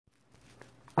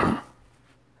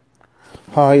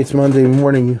Hi, it's Monday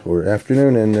morning or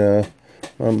afternoon, and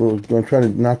I'm going to try to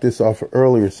knock this off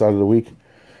earlier side of the week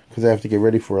because I have to get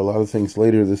ready for a lot of things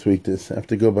later this week. I have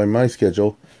to go by my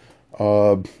schedule.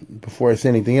 Uh, Before I say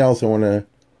anything else, I want to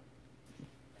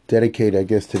dedicate, I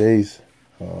guess, today's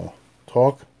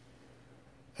talk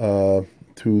to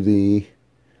the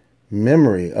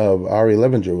memory of Ari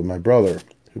Levinger, with my brother,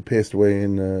 who passed away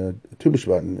in Tu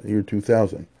B'Shvat in the year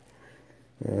 2000.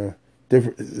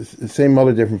 Same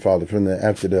mother, different father from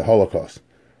after the Holocaust.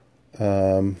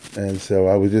 And so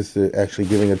I was just actually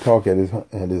giving a talk at his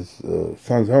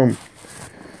son's home.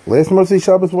 Last Motzei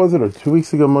Shabbos, was it, or 2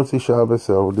 weeks ago Motzei Shabbos?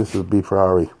 So this will be for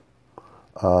Ari.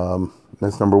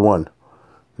 That's number one.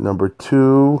 Number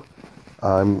two,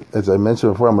 as I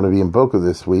mentioned before, I'm going to be in Boca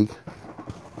this week,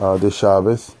 this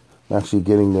Shabbos. I'm actually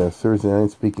getting there Thursday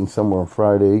night, speaking somewhere on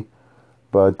Friday.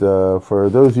 But for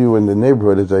those of you in the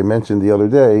neighborhood, as I mentioned the other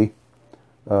day,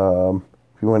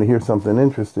 if you want to hear something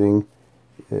interesting,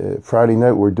 Friday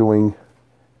night we're doing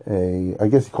I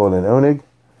guess you call it an oneg.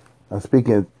 I'm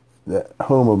speaking at the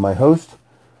home of my host,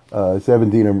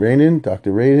 Zevendina Radin,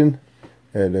 Dr. Radin,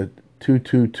 at a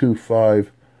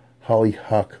 2225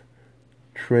 Hollyhock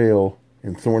Trail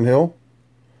in Thornhill,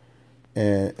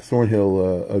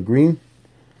 Green.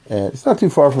 And it's not too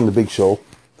far from the Big Shoal.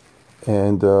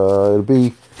 And it'll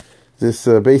be this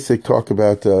basic talk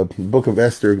about the Book of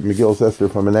Esther, Megillus Esther,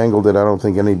 from an angle that I don't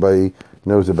think anybody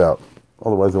knows about.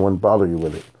 Otherwise, I wouldn't bother you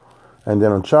with it. And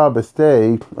then on Shabbos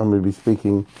day, I'm going to be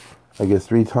speaking, I guess,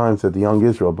 3 times at the Young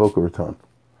Israel Boca Raton.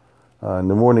 In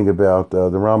the morning about the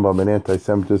Rambam and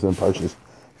anti-Semitism in Parshas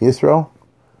Yisrael.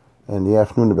 And in the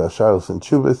afternoon about Shilos and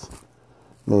Chuvas,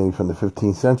 mainly from the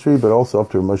 15th century, but also up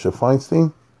to Moshe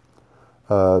Feinstein,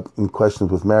 in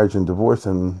questions with marriage and divorce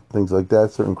and things like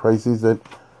that, certain crises that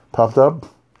popped up.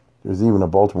 There's even a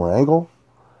Baltimore angle.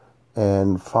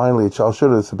 And finally, at Shal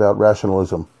Shudas about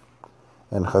rationalism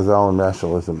and Chazal and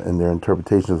rationalism and their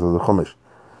interpretations of the Chumash.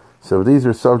 So these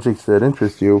are subjects that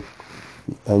interest you,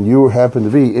 and you happen to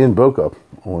be in Boca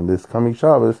on this coming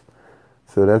Shabbos.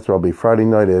 So that's where I'll be Friday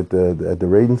night at the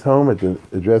Radin's home at the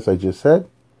address I just said,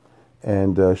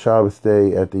 and Shabbos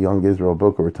day at the Young Israel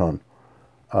Boca Raton.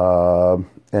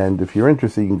 And if you're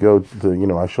interested, you can go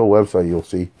to our show website. You'll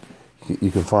see.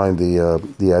 You can find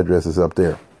the addresses up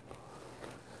there.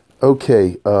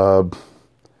 Okay,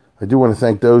 I do want to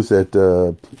thank those that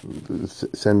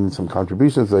send in some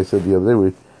contributions. As I said the other day,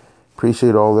 we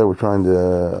appreciate all that. We're trying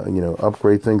to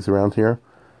upgrade things around here,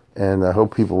 and I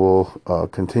hope people will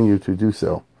continue to do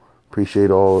so.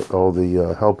 Appreciate all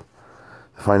the help,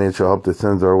 the financial help that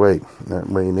sends our way. That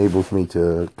way enables me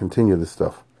to continue this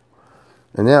stuff.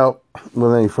 And now,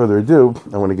 without any further ado,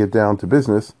 I want to get down to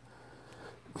business.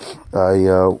 I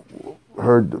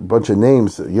heard a bunch of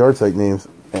names, yard site names,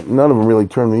 and none of them really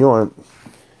turned me on.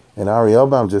 And Ari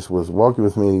Elbaum just was walking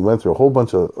with me, and he went through a whole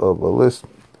bunch of a list.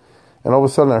 And all of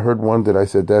a sudden, I heard one that I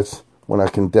said, that's one I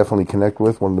can definitely connect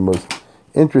with, one of the most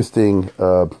interesting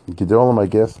Gedolim, I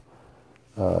guess,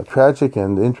 tragic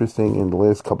and interesting in the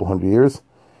last couple hundred years.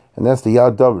 And that's the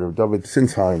Yad David, or David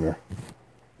Sinsheimer,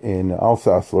 in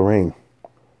Alsace, Lorraine,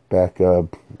 back in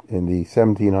the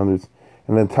 1700s.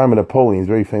 And at the time of Napoleon, he's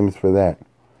very famous for that.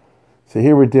 So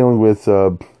here we're dealing with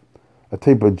a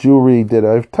type of jewelry that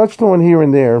I've touched on here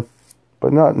and there,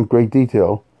 but not in great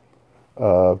detail.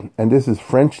 And this is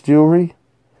French jewelry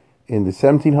in the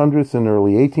 1700s and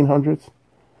early 1800s,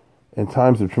 in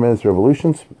times of tremendous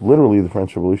revolutions, literally the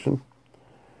French Revolution.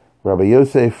 Rabbi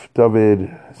Yosef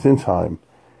David Sinsheim.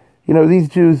 These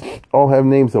Jews all have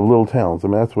names of little towns. I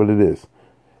mean, that's what it is.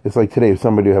 It's like today, if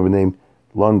somebody would have a name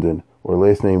London, or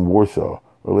last name Warsaw,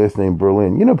 or last name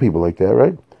Berlin. People like that,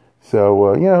 right?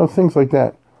 So, things like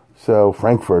that. So,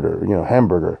 Frankfurter,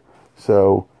 Hamburger.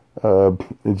 So,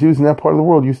 the Jews in that part of the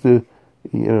world used to,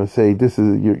 say, this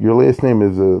is, your last name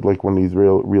is like one of these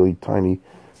really tiny,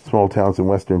 small towns in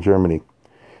Western Germany.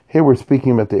 Here we're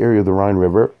speaking about the area of the Rhine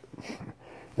River,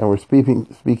 and we're speaking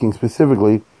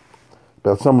specifically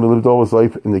about someone who lived all his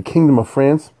life in the Kingdom of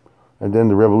France, and then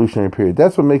the Revolutionary period.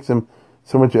 That's what makes him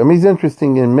so much. I mean, he's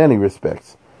interesting in many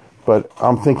respects, but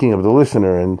I'm thinking of the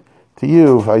listener. And to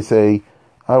you, if I say,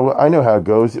 I know how it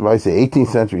goes. If I say 18th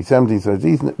century, 17th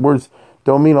century, these words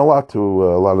don't mean a lot to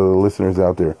a lot of the listeners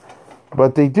out there.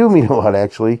 But they do mean a lot,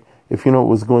 actually, if you know what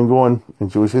was going on in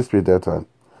Jewish history at that time.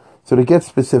 So to get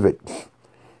specific,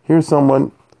 here's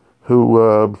someone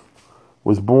who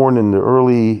was born in the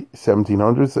early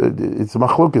 1700s. It's a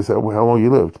machlokas how long he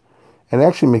lived. And it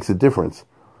actually makes a difference.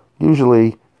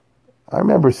 Usually, I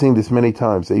remember seeing this many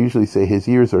times. They usually say his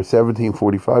years are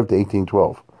 1745 to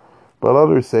 1812. But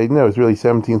others say, no, it's really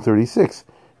 1736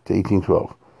 to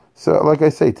 1812. So, like I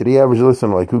say, to the average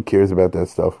listener, like, who cares about that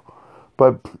stuff?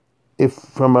 But if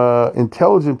from an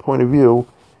intelligent point of view,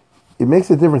 it makes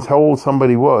a difference how old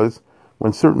somebody was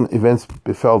when certain events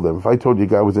befell them. If I told you a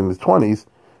guy was in his 20s,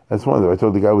 that's one thing. If I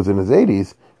told the guy was in his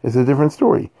 80s, it's a different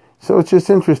story. So it's just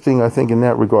interesting, I think, in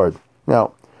that regard.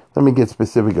 Now, let me get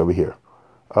specific over here.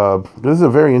 This is a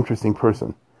very interesting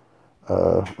person.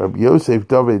 Rabbi Yosef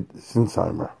David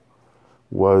Sinsheimer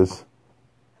was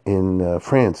in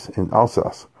France, in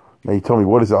Alsace. Now, you told me,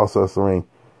 what is Alsace-Lorraine?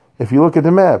 If you look at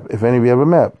the map, if any of you have a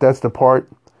map, that's the part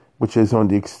which is on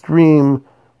the extreme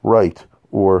right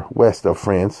or west of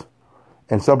France,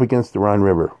 and it's up against the Rhine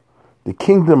River. The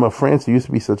Kingdom of France, there used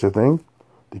to be such a thing,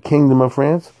 the Kingdom of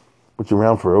France, which is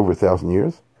around for over 1,000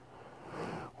 years,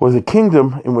 was a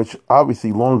kingdom in which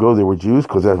obviously long ago there were Jews,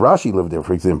 because Rashi lived there,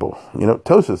 for example.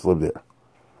 Tosas lived there.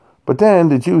 But then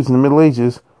the Jews in the Middle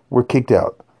Ages were kicked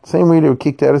out. Same way they were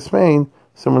kicked out of Spain,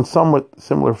 in somewhat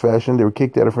similar fashion, they were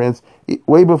kicked out of France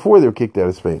way before they were kicked out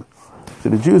of Spain. So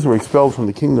the Jews were expelled from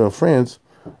the Kingdom of France,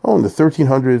 in the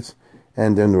 1300s,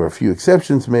 and then there were a few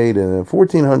exceptions made in the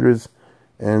 1400s,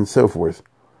 and so forth.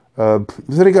 So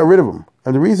they got rid of them.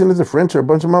 And the reason is the French are a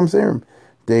bunch of mamzerim.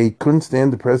 They couldn't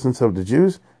stand the presence of the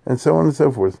Jews, and so on and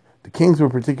so forth. The kings were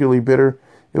particularly bitter.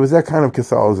 It was that kind of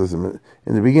Catholicism.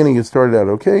 In the beginning, it started out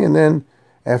okay, and then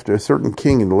after a certain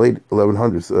king in the late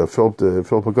 1100s,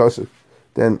 Philip Augustus,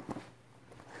 then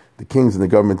the kings and the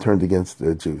government turned against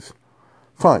the Jews.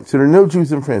 Fine. So there are no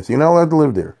Jews in France. You're not allowed to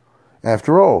live there.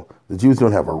 After all, the Jews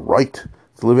don't have a right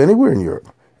to live anywhere in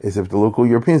Europe, as if the local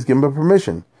Europeans give them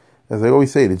permission. As I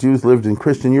always say, the Jews lived in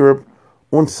Christian Europe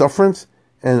on sufferance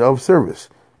and of service,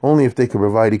 only if they could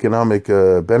provide economic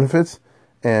benefits.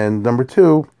 And number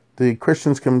two, the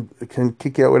Christians can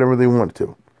kick out whatever they want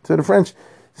to. So the French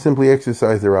simply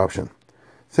exercise their option.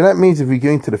 So that means if you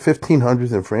get into the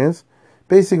 1500s in France,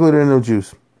 basically there are no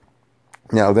Jews.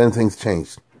 Now, then things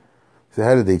changed. So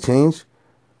how did they change?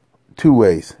 Two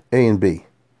ways, A and B.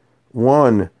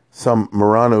 One, some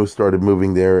Marranos started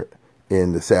moving there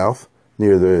in the south,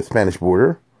 near the Spanish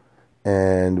border.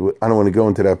 And I don't want to go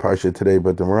into that parsha today,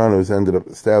 but the Marranos ended up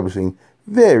establishing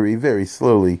very, very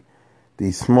slowly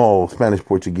these small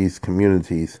Spanish-Portuguese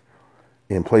communities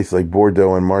in places like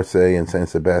Bordeaux and Marseille and San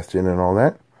Sebastian and all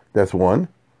that. That's one.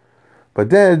 But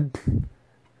then,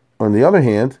 on the other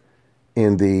hand,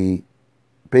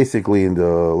 basically in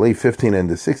the late 1500s and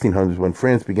the 1600s, when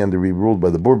France began to be ruled by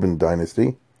the Bourbon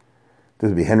dynasty, this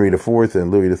would be Henry IV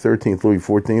and Louis XIII, Louis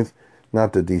XIV,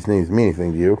 not that these names mean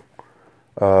anything to you,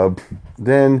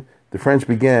 then the French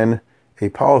began a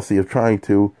policy of trying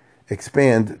to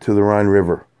expand to the Rhine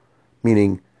River,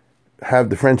 meaning have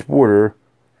the French border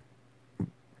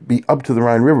be up to the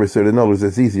Rhine River so that, in other words,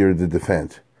 it's easier to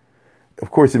defend.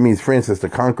 Of course, it means France has to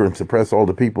conquer and suppress all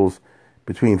the peoples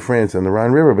between France and the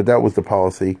Rhine River, but that was the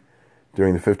policy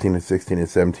during the 15 and 16 and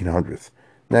 1700s.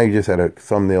 Now you just had a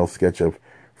thumbnail sketch of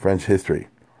French history.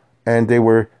 And they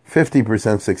were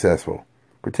 50% successful.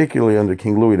 Particularly under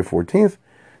King Louis XIV,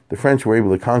 the French were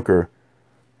able to conquer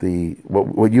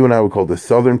what you and I would call the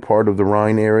southern part of the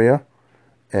Rhine area,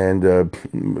 and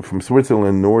from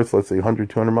Switzerland north, let's say 100,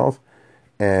 200 miles,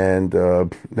 and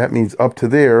that means up to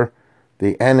there,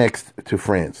 they annexed to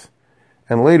France.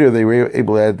 And later they were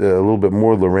able to add a little bit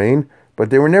more Lorraine,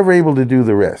 but they were never able to do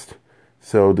the rest.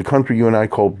 So the country you and I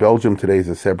call Belgium today is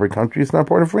a separate country. It's not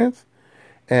part of France.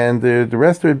 And the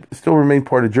rest of it still remained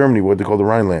part of Germany, what they call the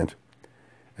Rhineland.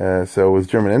 So it was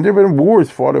German. And there have been wars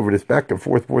fought over this back and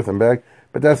forth and back,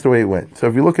 but that's the way it went. So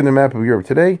if you look at the map of Europe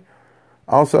today,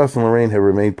 Alsace and Lorraine have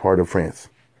remained part of France.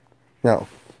 Now,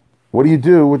 what do you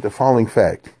do with the following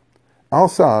fact?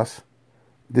 Alsace,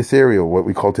 this area, what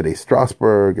we call today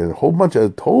Strasbourg, and a whole bunch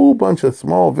of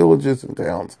small villages and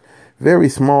towns, very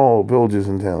small villages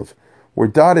and towns, were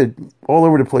dotted all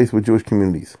over the place with Jewish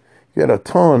communities. You had a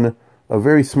ton of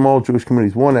very small Jewish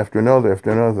communities, one after another, after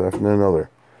another, after another.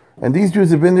 And these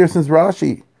Jews have been there since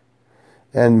Rashi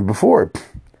and before.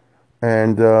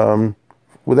 And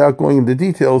without going into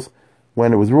details,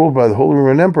 when it was ruled by the Holy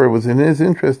Roman Emperor, it was in his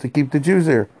interest to keep the Jews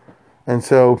there. And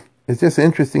so it's just an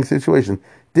interesting situation.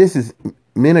 This is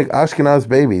Minig Ashkenaz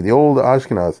baby, the old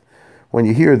Ashkenaz. When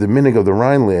you hear the Minig of the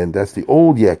Rhineland, that's the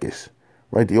old Yekish,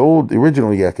 right? The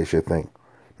original Yekish thing.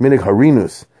 Minig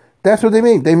Harinus. That's what they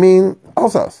mean. They mean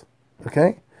Alsace.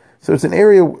 Okay? So it's an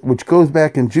area which goes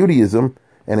back in Judaism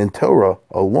and in Torah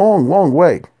a long, long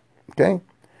way. Okay?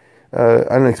 I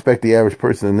don't expect the average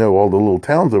person to know all the little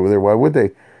towns over there. Why would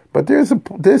they? But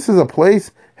this is a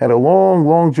place, had a long,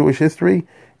 long Jewish history,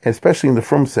 especially in the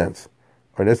frum sense.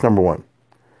 All right, that's number one.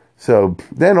 So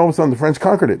then all of a sudden the French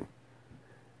conquered it.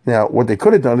 Now, what they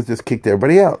could have done is just kicked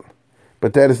everybody out.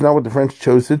 But that is not what the French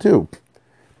chose to do,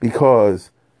 because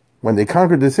when they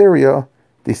conquered this area,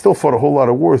 they still fought a whole lot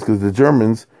of wars because the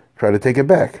Germans tried to take it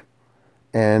back.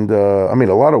 And, a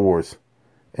lot of wars.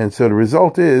 And so the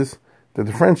result is that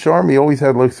the French army always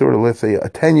had, like, sort of, let's say, a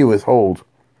tenuous hold.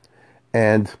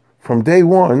 And from day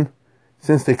one,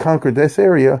 since they conquered this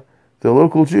area, the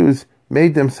local Jews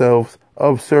made themselves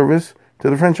of service to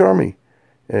the French army.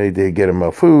 They get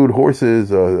them food,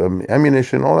 horses,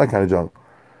 ammunition, all that kind of junk.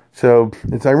 So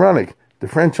it's ironic. The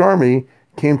French army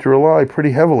came to rely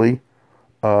pretty heavily,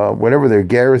 whenever they're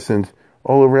garrisoned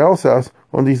all over Alsace,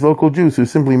 on these local Jews who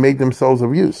simply made themselves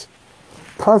of use.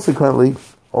 Consequently,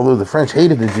 although the French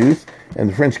hated the Jews, and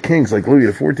the French kings like Louis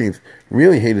XIV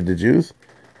really hated the Jews,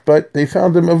 but they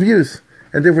found them of use,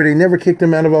 and therefore they never kicked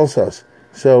them out of Alsace.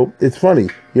 So it's funny,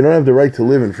 you don't have the right to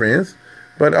live in France,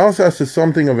 but Alsace is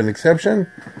something of an exception,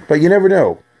 but you never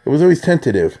know. It was always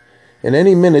tentative. And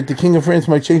any minute, the King of France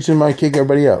might change his mind, kick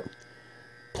everybody out.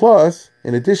 Plus,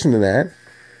 in addition to that,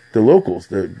 the locals,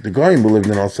 the Goyim who lived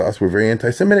in Alsace were very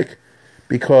anti-Semitic,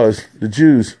 because the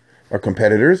Jews are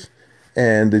competitors,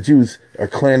 and the Jews are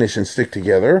clannish and stick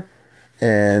together,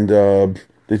 and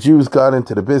the Jews got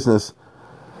into the business,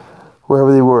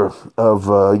 wherever they were, of,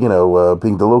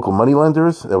 being the local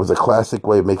moneylenders. That was a classic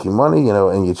way of making money,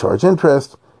 and you charge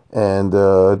interest, and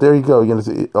there you go.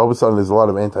 All of a sudden there's a lot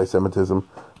of anti-Semitism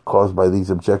caused by these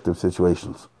objective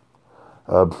situations.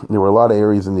 There were a lot of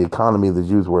areas in the economy the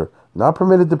Jews were not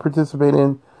permitted to participate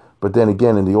in, but then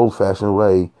again, in the old-fashioned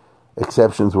way,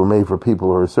 exceptions were made for people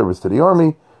who are service to the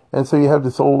army, and so you have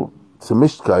this whole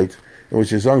Zemischkeit, in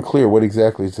which is unclear what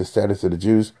exactly is the status of the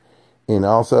Jews in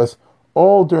Alsace,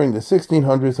 all during the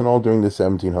 1600s and all during the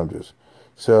 1700s.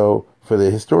 So, for the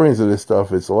historians of this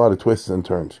stuff, it's a lot of twists and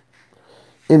turns.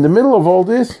 In the middle of all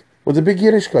this was a big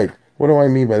Yiddishkeit. What do I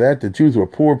mean by that? The Jews were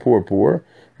poor,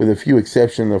 with a few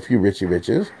exceptions, a few richy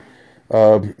riches.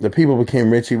 The people became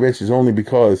richy riches only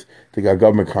because they got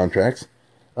government contracts.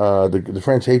 The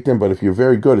French hate them, but if you're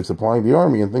very good at supplying the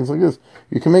army and things like this,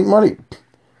 you can make money.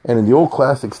 And in the old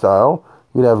classic style,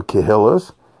 you'd have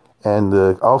kehillas, and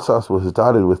the Alsace was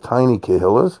dotted with tiny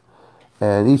kehillas,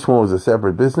 and each one was a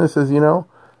separate business, as you know.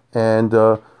 And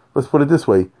let's put it this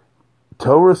way,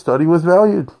 Torah study was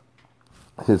valued.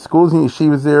 His schools and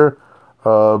yeshivas there,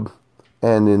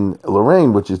 and in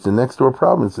Lorraine, which is the next door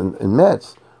province, in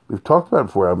Metz, we've talked about it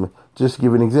before. Just to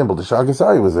give you an example, the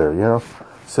Shagasai was there,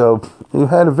 So you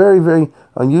had a very, very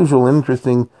unusual and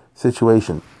interesting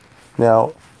situation.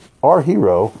 Now, our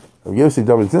hero, Yossi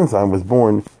David Zinsheim, was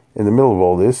born in the middle of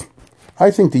all this. I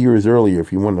think the year is earlier,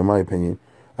 if you want my opinion.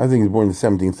 I think he was born in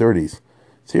the 1730s.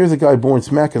 So here's a guy born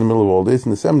smack in the middle of all this. In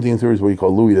the 1730s, what you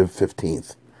call Louis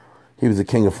XV. He was the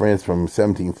king of France from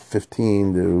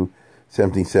 1715 to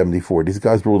 1774. These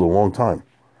guys ruled a long time.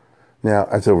 Now,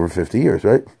 that's over 50 years,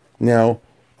 right? Now,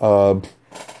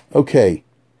 okay.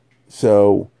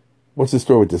 So, what's the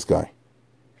story with this guy?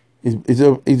 He's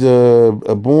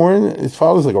a born. His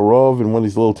father's like a rav in one of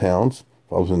these little towns.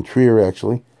 Father was in Trier,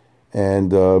 actually,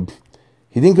 and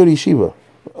he didn't go to yeshiva.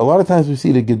 A lot of times we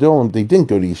see the Gedolim, they didn't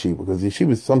go to yeshiva because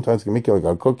yeshiva sometimes can make you like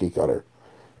a cookie cutter.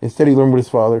 Instead, he learned with his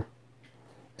father,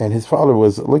 and his father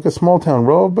was like a small town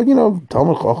rav, but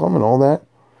Talmud Chacham and all that.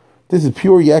 This is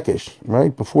pure Yekish,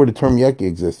 right? Before the term Yeki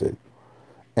existed,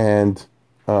 and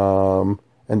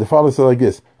the father said like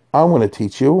this: I want to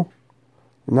teach you,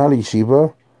 not a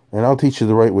yeshiva, and I'll teach you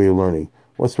the right way of learning.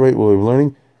 What's the right way of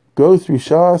learning? Go through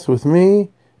Shas with me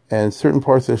and certain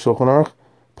parts of Shulchan Aruch,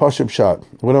 Pashup Shat.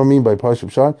 What do I mean by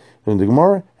Pashup Shat? In the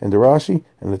Gemara and the Rashi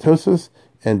and the Tosfos,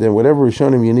 and then whatever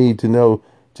Rishonim you need to know,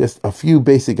 just a few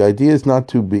basic ideas, not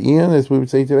to be'in, as we would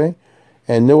say today,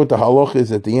 and know what the halach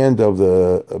is at the end of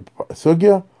the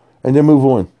sugya, and then move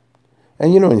on.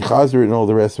 And in Chazar and all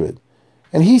the rest of it.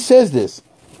 And he says this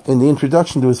in the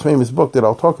introduction to his famous book that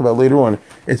I'll talk about later on.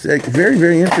 It's very,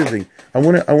 very interesting. I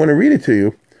want to read it to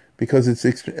you because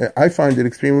I find it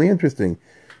extremely interesting.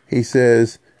 He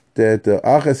says that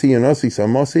Achasi Yonosi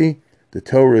Samosi, the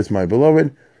Torah is my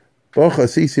beloved.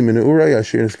 Bochasisi Menurai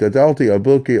Asher Skadalti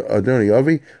Abilki Adoni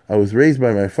Avi. I was raised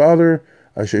by my father,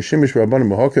 Asher Shimish Rabbanim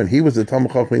Mahaka, and he was the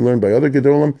Talmud Chacham he learned by other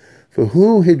Gedolim. For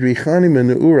who Hidrichani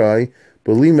Menurai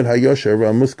Belimet Hayosha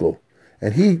Ramuskal.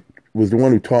 And he was the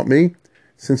one who taught me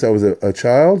since I was a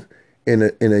child in a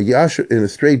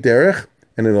straight derech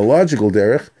and in a logical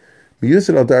derech. With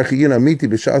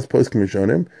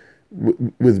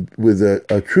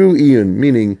a true iyun,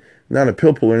 meaning not a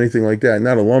pilpul or anything like that,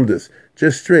 not a lumdus,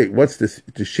 just straight. What's the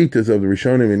shitas of the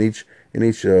Rishonim in each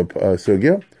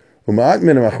sugya? And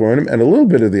a little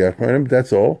bit of the achronim.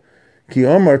 That's all. Ki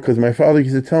Omar, because my father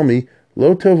used to tell me,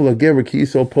 lo tov lagever ki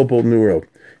yisol pilpul neuro.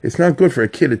 it's not good for a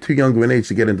kid at too young of an age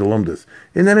to get into lumdus.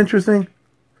 Isn't that interesting?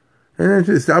 And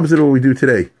it's the opposite of what we do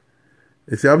today.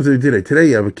 It's the opposite of today. Today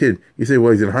you have a kid, you say,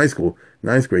 well, he's in high school,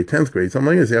 9th grade, 10th grade, something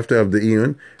like this. You have to have the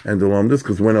iyun and the lumdus,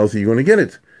 because when else are you going to get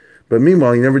it? But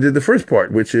meanwhile, you never did the first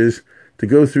part, which is to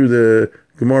go through the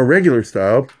Gemara regular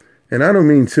style. And I don't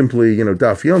mean simply,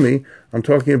 daf yomi. I'm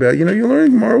talking about, you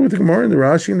learn Gemara with the Gemara and the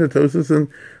Rashi and the Tosas and,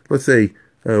 let's say,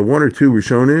 one or two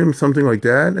Rishonim, something like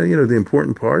that, the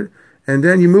important part. And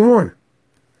then you move on.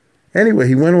 Anyway,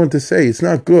 he went on to say, it's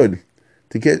not good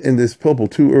to get in this pilpul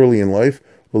too early in life.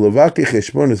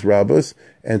 Rabas,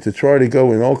 and to try to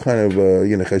go in all kind of,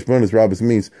 cheshbonis rabas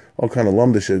means all kind of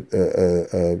lamdish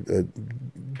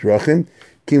drachim.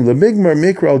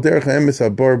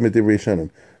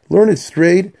 Learn it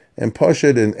straight and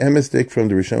pashad and emistic from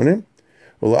the Rishonim.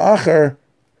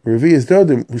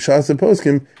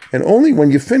 And only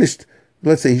when you finished,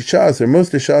 let's say Shas or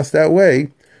most of Shas that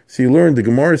way, so you learn the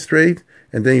Gemara straight,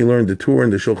 and then you learn the Torah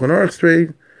and the Shulchan Aruch straight,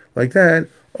 like that.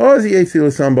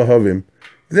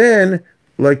 Then,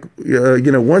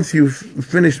 once you've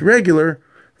finished regular,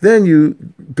 then you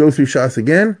go through Shas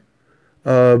again,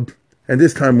 and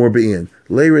this time more be'in.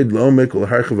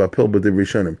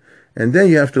 And then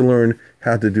you have to learn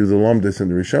how to do the Lomdus and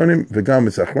the Rishonim, V'gam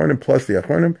Achronim, plus the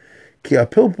Achronim, Ki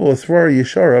HaPilpul Asvara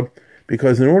Yeshara,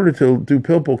 because in order to do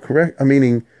Pilpul correct,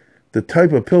 meaning the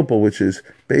type of Pilpul which is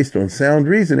based on sound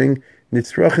reasoning,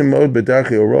 Nitzrachim Mod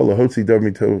B'darchi Orola Hotzi Dav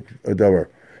Mito Davar.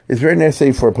 It's very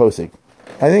necessary for a posik.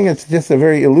 I think it's just a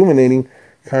very illuminating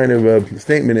kind of a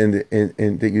statement in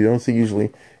that you don't see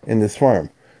usually in this farm.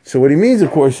 So what he means, of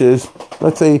course, is,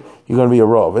 let's say you're going to be a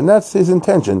Rav, and that's his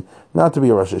intention, not to be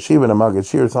a Rosh Hashiva and a Maggid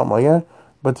Shir or something like that,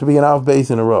 but to be an Av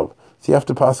Beis and a Rav. So you have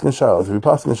to paskin shalos. If you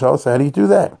paskin shalos, so how do you do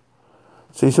that?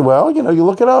 So he said, well, you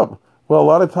look it up. Well, a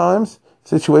lot of times,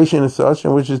 situation is such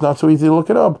in which it's not so easy to look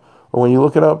it up. Or when you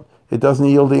look it up, it doesn't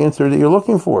yield the answer that you're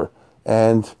looking for.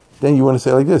 And then you want to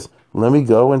say like this, let me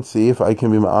go and see if I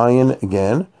can be ma'ayin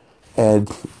again. And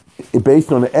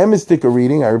based on the emistika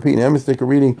reading, I repeat, an emistika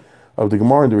reading of the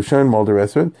Gemara and the Rishon and all the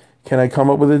rest of it, can I come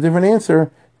up with a different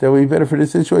answer that would be better for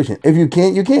this situation? If you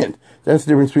can't, you can't. That's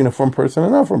the difference between a firm person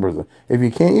and a not firm person. If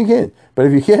you can't, you can't. But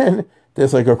if you can,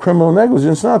 there's like a criminal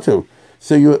negligence not to.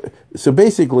 So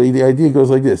basically, the idea goes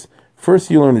like this. First,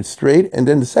 you learn it straight, and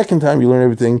then the second time, you learn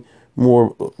everything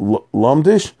more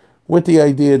lumdish, with the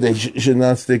idea that you should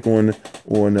not stick on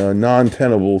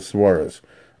non-tenable svaras.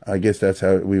 I guess that's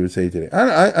how we would say it today.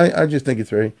 I just think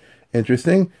it's very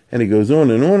interesting, and he goes on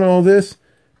and on all this,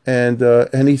 and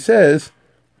he says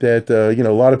that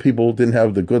a lot of people didn't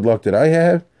have the good luck that I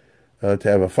have, to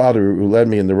have a father who led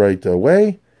me in the right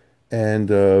way, and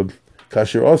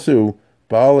kasher also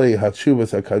Baale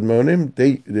Hatshuvas Hakadmonim,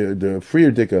 the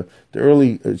freer dika, the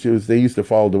early Jews, they used to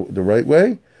follow the right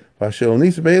way.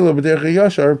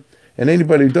 And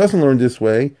anybody who doesn't learn this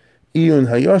way, Iyun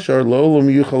Hayashar, Lo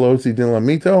Miyuchalotzi Din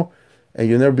Lamito, and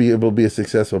you'll never be able to be a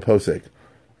successful posek.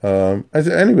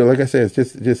 Anyway, like I said,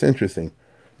 it's just interesting.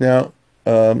 Now,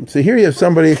 so here you have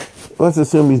somebody, let's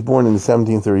assume he's born in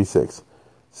 1736.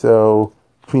 So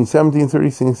between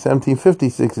 1736 and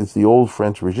 1756, it's the old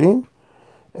French regime.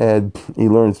 And he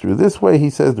learns through this way, he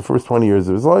says, the first 20 years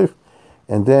of his life.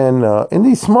 And then in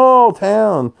these small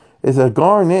towns, is a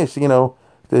garnish,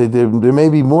 there may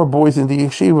be more boys in the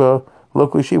yeshiva,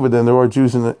 local yeshiva, than there are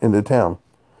Jews in the town,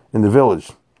 in the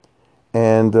village.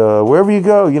 And wherever you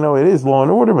go, it is law and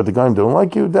order, but the guy don't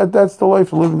like you. That's the life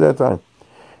to live at that time.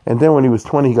 And then when he was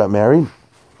 20, he got married.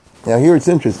 Now here it's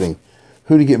interesting.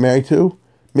 Who did he get married to?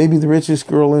 Maybe the richest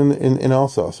girl in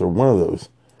Alsace, or one of those.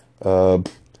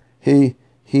 He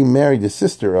married the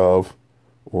sister of,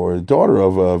 or daughter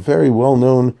of, a very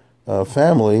well-known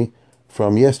family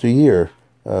from yesteryear.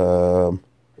 What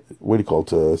do you call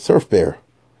it? Surf Bear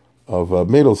of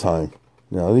Madelsheim.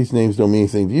 Now, these names don't mean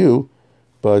anything to you,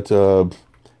 but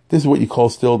this is what you call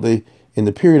still, in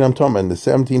the period I'm talking about, in the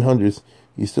 1700s,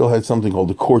 you still had something called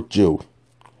the court Jew,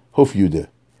 Hofjude.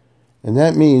 And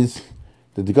that means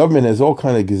that the government has all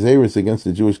kind of gezeres against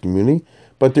the Jewish community,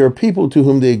 but there are people to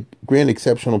whom they grant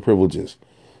exceptional privileges.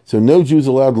 So no Jew is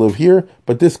allowed to live here,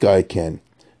 but this guy can.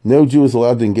 No Jew is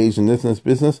allowed to engage in this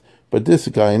business, but this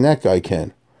guy and that guy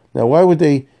can. Now, why would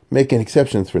they make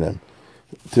exceptions for them?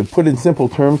 To put it in simple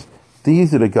terms,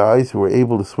 these are the guys who are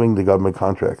able to swing the government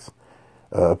contracts,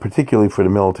 particularly for the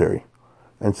military.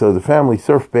 And so the family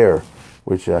Surf Bear,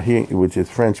 which is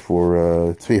French for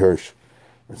Tzvi Hirsch,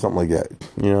 or something like that,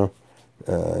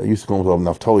 used to call himself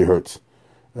Naftali Hertz.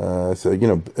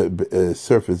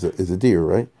 Surf is a deer,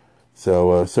 right?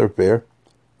 So Surf Bear.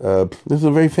 This is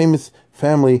a very famous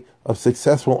family of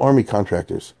successful army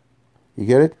contractors. You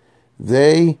get it?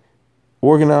 They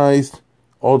organized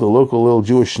all the local little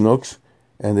Jewish schnooks,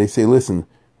 and they say, listen,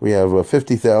 we have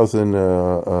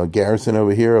 50,000 garrison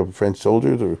over here of French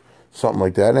soldiers or something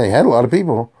like that. And they had a lot of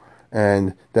people.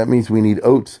 And that means we need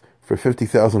oats for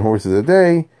 50,000 horses a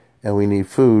day, and we need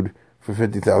food for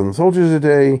 50,000 soldiers a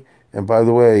day. And by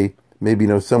the way, maybe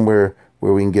somewhere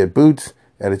where we can get boots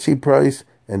at a cheap price,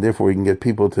 and therefore we can get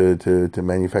people to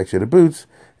manufacture the boots.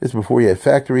 This is before you had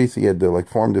factories, so you had to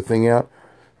farm the thing out.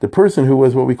 The person who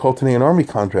was what we call today an army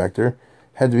contractor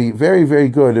had to be very, very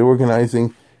good at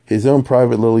organizing his own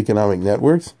private little economic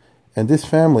networks. And this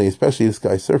family, especially this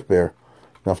guy Surf Bear,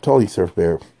 Naftali Surf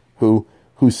Bear,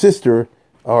 whose sister,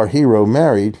 our hero,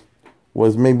 married,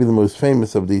 was maybe the most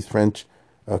famous of these French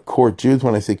court Jews.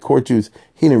 When I say court Jews,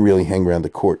 he didn't really hang around the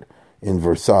court in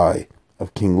Versailles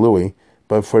of King Louis,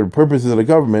 but for the purposes of the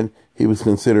government, he was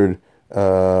considered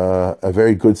a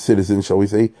very good citizen, shall we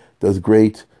say, does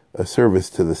great service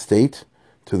to the state,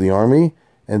 to the army,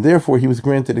 and therefore he was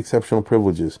granted exceptional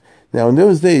privileges. Now, in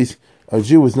those days, a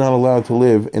Jew was not allowed to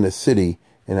live in a city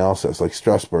in Alsace, like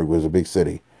Strasbourg was a big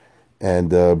city.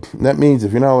 And that means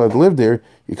if you're not allowed to live there,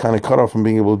 you're kind of cut off from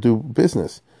being able to do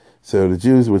business. So the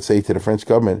Jews would say to the French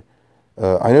government,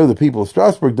 I know the people of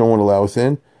Strasbourg don't want to allow us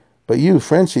in, but you,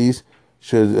 Frenchies,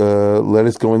 should let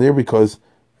us go in there because,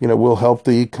 we'll help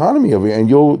the economy over here, and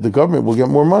the government will get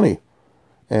more money.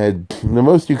 And the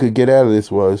most you could get out of this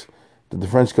was that the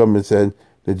French government said,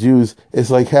 the Jews, it's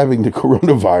like having the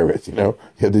coronavirus, you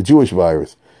have the Jewish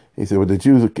virus. He said, well, the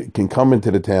Jews can come into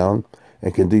the town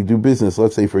and can do business,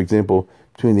 let's say, for example,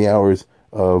 between the hours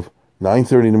of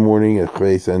 9:30 in the morning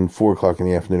and 4 o'clock in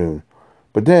the afternoon.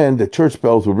 But then the church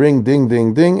bells would ring, ding,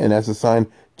 ding, ding, and that's a sign,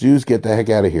 Jews, get the heck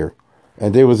out of here.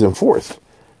 And it was enforced.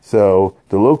 So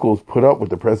the locals put up with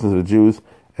the presence of the Jews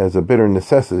as a bitter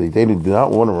necessity. They did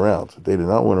not want them around. They did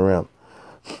not want them around.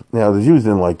 Now, the Jews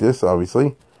didn't like this,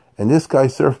 obviously. And this guy,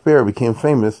 Surf Bear, became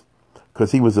famous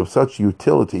because he was of such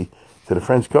utility to the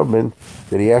French government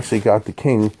that he actually got the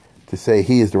king to say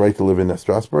he has the right to live in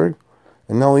Strasbourg.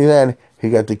 And not only that, he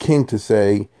got the king to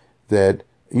say that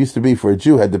it used to be for a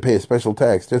Jew had to pay a special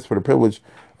tax just for the privilege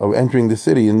of entering the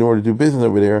city in order to do business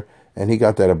over there, and he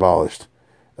got that abolished.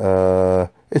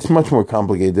 It's much more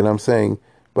complicated than I'm saying,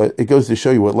 but it goes to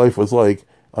show you what life was like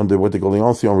under what they call the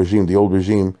Ancien regime, the old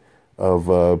regime of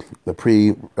the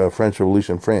pre-French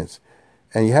Revolution in France.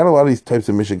 And you had a lot of these types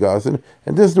of Michigan,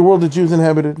 and this is the world the Jews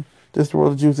inhabited. This is the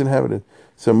world the Jews inhabited.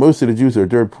 So most of the Jews are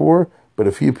dirt poor, but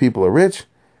a few people are rich.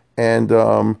 And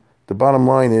the bottom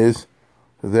line is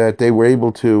that they were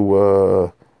able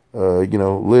to,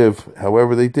 live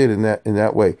however they did in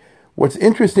that way. What's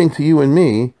interesting to you and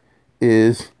me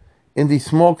is in these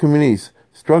small communities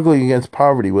struggling against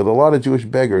poverty with a lot of Jewish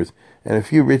beggars and a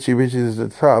few riches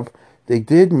at the top, they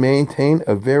did maintain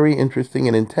a very interesting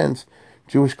and intense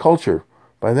Jewish culture.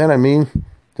 By that I mean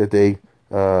that they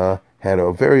had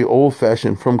a very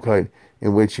old-fashioned frumkeit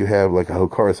in which you have like a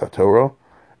Hokaras HaTorah,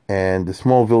 and the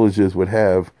small villages would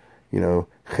have,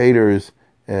 cheters,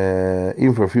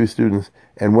 even for a few students,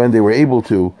 and when they were able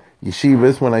to,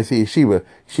 yeshivas. When I say yeshiva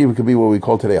could be what we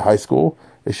call today a high school.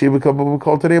 Yeshiva could be what we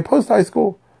call today a post-high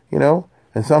school,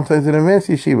 and sometimes an advanced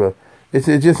yeshiva. It's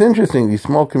just interesting. These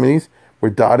small communities were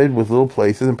dotted with little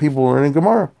places, and people were learning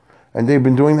Gemara. And they've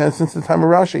been doing that since the time of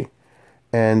Rashi.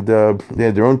 And they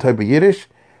had their own type of Yiddish,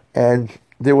 and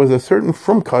there was a certain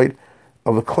frumkeit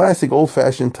of a classic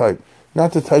old-fashioned type.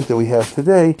 Not the type that we have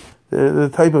today, the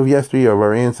type of yesteryear of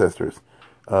our ancestors,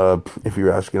 if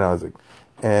you're Ashkenazic.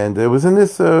 And it was in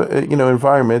this,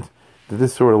 environment that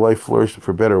this sort of life flourished,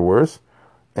 for better or worse.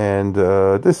 And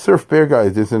this Surf Bear guy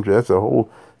is disinterested. That's a whole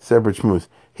separate schmooze.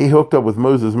 He hooked up with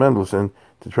Moses Mendelssohn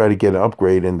to try to get an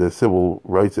upgrade in the civil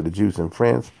rights of the Jews in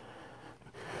France.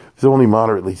 He was only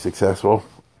moderately successful.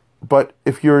 But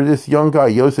if you're this young guy,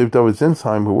 Yosef David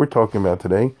Zinsheim, who we're talking about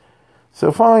today,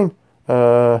 so fine.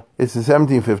 It's the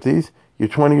 1750s. You're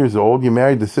 20 years old. You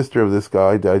married the sister of this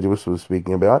guy that I just was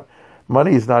speaking about.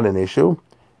 Money is not an issue.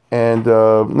 And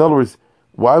in other words,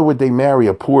 why would they marry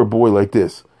a poor boy like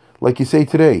this? Like you say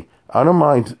today, I don't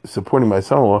mind supporting my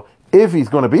son-in-law if he's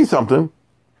going to be something,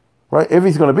 right? If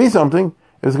he's going to be something,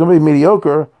 if it's going to be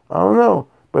mediocre, I don't know.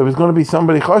 But if it's going to be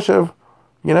somebody chashev,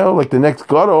 like the next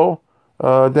gadol,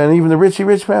 then even the rich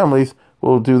families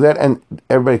will do that. And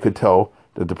everybody could tell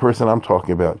that the person I'm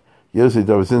talking about, Yosef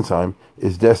David Zinsheim,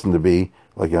 is destined to be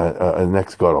like a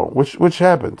next gadol, which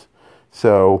happened.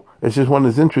 So it's just one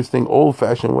of those interesting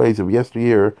old-fashioned ways of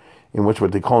yesteryear in which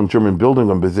what they call in German Bildung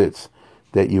und Besitz,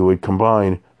 that you would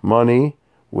combine money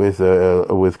with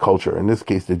culture. In this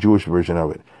case, the Jewish version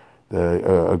of it.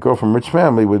 A girl from a rich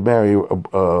family would marry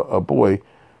a boy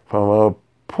from a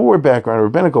poor background, a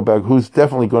rabbinical background, who's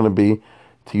definitely going to be,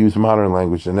 to use modern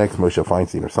language, the next Moshe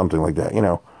Feinstein or something like that.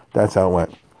 That's how it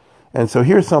went. And so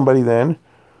here's somebody then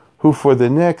who for the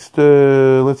next,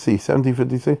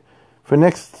 1756, for the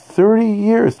next 30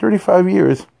 years, 35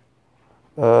 years,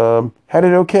 had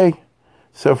it okay.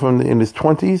 So in his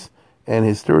 20s and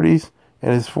his 30s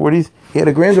and his 40s, he had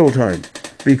a grand old time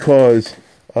because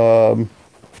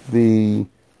the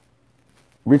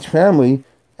rich family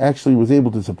actually was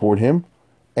able to support him,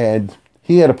 and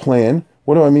he had a plan.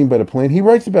 What do I mean by the plan? He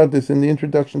writes about this in the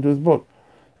introduction to his book,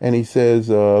 and he says,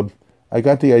 I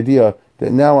got the idea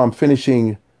that now I finished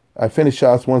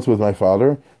Shas once with my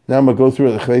father. Now I'm going to go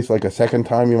through the Ches like a second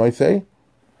time, you might say,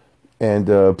 and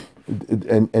do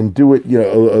it,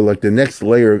 like the next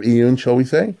layer of Iyun, shall we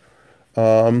say,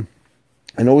 and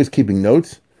always keeping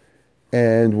notes.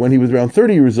 And when he was around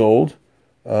 30 years old,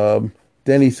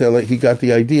 then he said, he got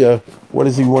the idea, what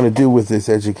does he want to do with this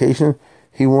education?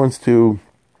 He wants to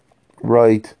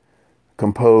write,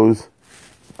 compose,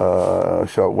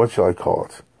 what shall I call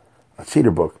it? A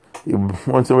cheater book. He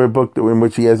wants to write a book in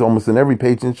which he has almost in every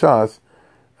page in Shas,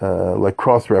 like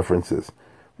cross-references.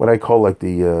 What I call what do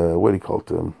you call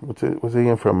it? What's it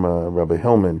again from Rabbi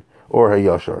Hillman or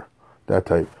Hayashar, that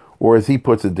type. Or as he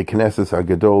puts it, the Knesset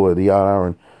HaGadola, the Yad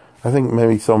Aaron. I think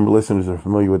maybe some listeners are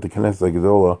familiar with the Knesset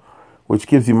HaGadola, which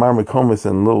gives you marmakomis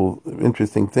and little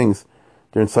interesting things.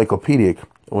 They're encyclopedic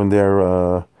when they're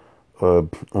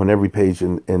on every page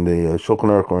in the Shulchan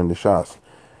Aruch or in the Shas.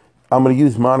 I'm going to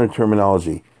use modern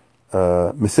terminology.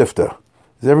 Mesifta.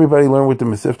 Does everybody learn with the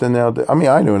Mesifta now? I mean,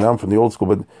 I know now, I'm from the old school,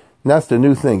 but that's the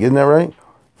new thing, isn't that right?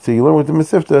 So you learn with the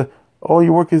Mesifta, all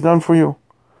your work is done for you.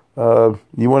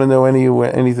 You want to know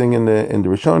anything in the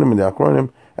Rishonim, in the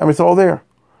Achronim, I mean, it's all there.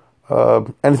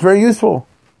 And it's very useful.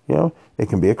 It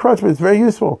can be a crutch, but it's very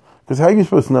useful. Because how are you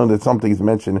supposed to know that something is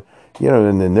mentioned,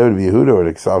 in the Note of Yehuda or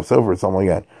the Ksav Sofer or something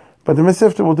like that? But the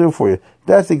Mesifta will do it for you.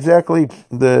 That's exactly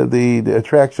the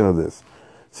attraction of this.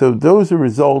 So those are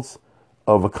results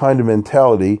of a kind of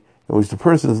mentality in which the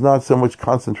person is not so much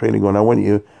concentrating on, I want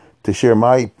you to share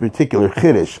my particular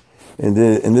chiddush in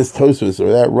this Tosfos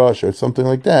or that Rush or something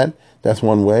like that. That's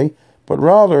one way. But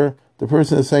rather, the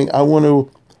person is saying, I want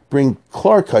to bring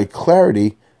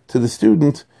clarity to the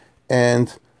student,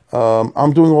 and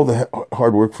I'm doing all the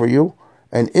hard work for you.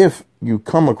 And if you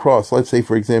come across, let's say,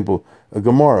 for example, a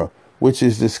Gemara, which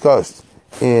is discussed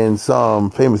in some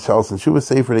famous Shalos and Shuvah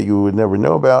Sefer that you would never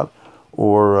know about,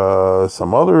 or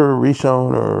some other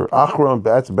Rishon or Achron,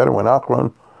 that's a better one,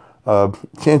 Achron,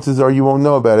 chances are you won't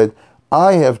know about it.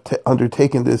 I have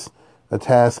undertaken this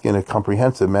task in a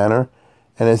comprehensive manner,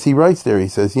 and as he writes there, he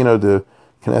says, the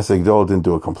Knesset Gdolah didn't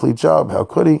do a complete job, how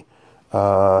could he?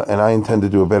 And I intend to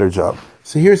do a better job.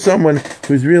 So here's someone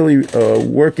who's really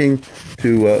working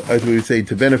to, as we would say,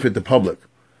 to benefit the public.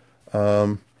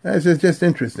 That's just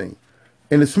interesting.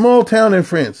 In a small town in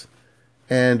France,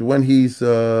 and when he's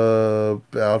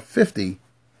about 50,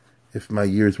 if my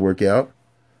years work out,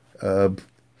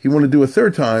 he wanted to do a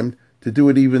third time, to do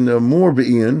it even more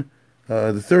be'in,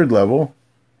 the third level.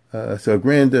 So a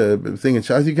grand thing in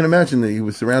Shas. You can imagine that he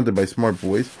was surrounded by smart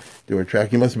boys. They were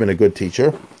attractive. He must have been a good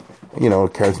teacher, a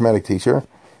charismatic teacher.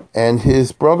 And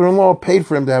his brother-in-law paid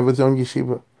for him to have his own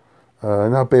yeshiva.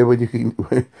 Not bad, but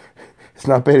it's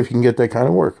not bad if you can get that kind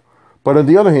of work. But on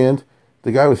the other hand,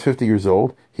 the guy was 50 years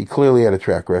old. He clearly had a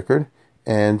track record.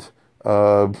 And,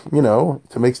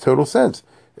 it makes total sense.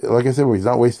 Like I said, he's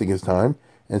not wasting his time.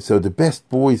 And so the best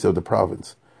boys of the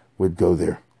province would go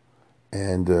there.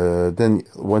 And then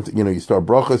once, you start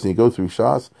brachas and you go through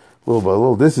Shas, little by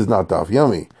little. This is not Daf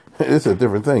Yomi. This is a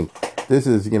different thing. This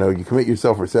is, you commit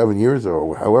yourself for 7 years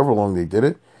or however long they did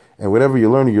it. And whatever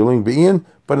you're learning be'in,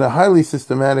 but in a highly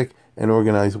systematic and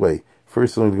organized way.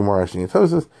 First learning the Gemara, Ashni, and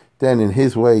Tosas. Then in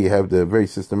his way, you have the very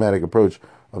systematic approach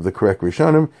of the correct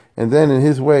Rishonim. And then in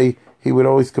his way, he would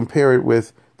always compare it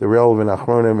with the relevant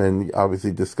Achronim and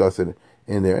obviously discuss it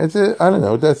in there. It's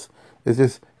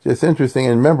just interesting.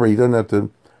 And remember, he doesn't have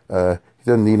to, he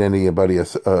doesn't need anybody,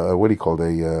 a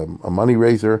money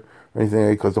raiser or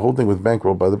anything, because the whole thing was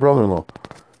bankrolled by the brother-in-law,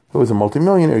 who was a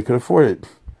multimillionaire, he could afford it.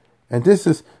 And this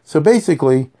is, so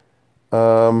basically,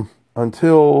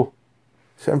 until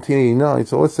 1789,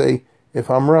 so let's say, if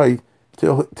I'm right,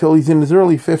 till he's in his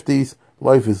early 50s,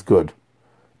 life is good.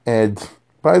 And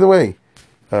by the way,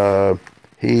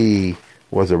 he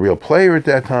was a real player at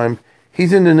that time.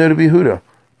 He's in the Note of Yehuda,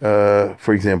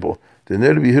 for example. The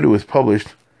Note of Yehuda was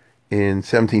published in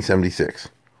 1776,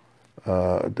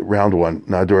 round one,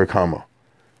 Nadur Kama.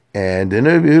 And the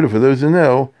Note of Yehuda, for those who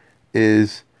know,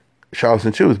 is Shalos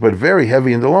and Shuvas, but very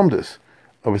heavy in the Lumdus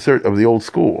of the old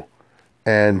school.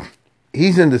 And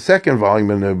he's in the second volume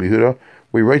of Noda B'Yehuda,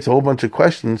 where he writes a whole bunch of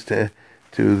questions to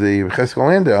the Cheskel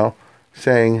Landau,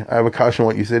 saying, I have a kasha on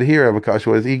what you said here, I have a kasha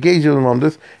on what he engaged in on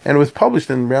this, and it was published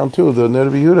in round 2 of the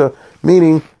Noda B'Yehuda,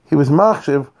 meaning he was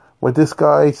machshiv what this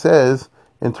guy says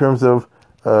in terms of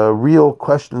real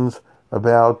questions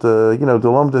about the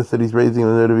lumdas that he's raising in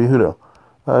the Noda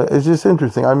B'Yehuda. It's just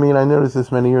interesting. I mean, I noticed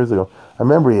this many years ago. I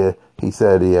remember he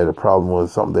said he had a problem with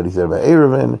something that he said about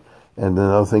Erevin, and then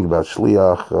another thing about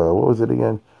Shliach. What was it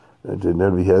again?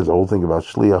 He has a whole thing about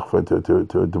Shliach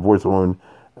to divorce a woman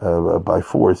by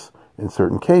force in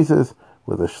certain cases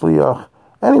with a Shliach.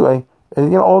 Anyway,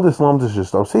 and all this lumdish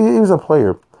stuff. See, he was a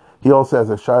player. He also has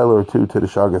a shiloh or two to the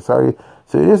Shagasari.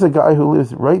 So it is a guy who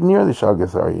lives right near the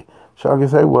Shagasari.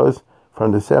 Shagasari was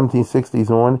from the 1760s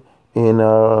on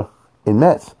in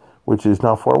Metz, which is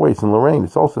not far away. It's in Lorraine.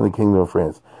 It's also in the Kingdom of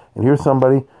France. And here's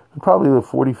somebody who probably lived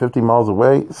 40, 50 miles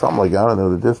away, something like that. I don't know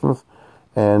the distance.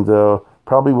 And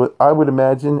probably what I would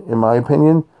imagine, in my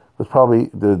opinion, was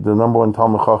probably the number one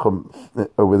Talmud Chacham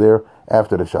over there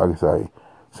after the Shagasari.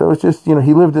 So it's just, he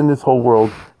lived in this whole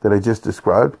world that I just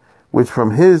described, which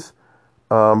from his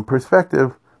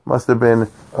perspective must have been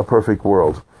a perfect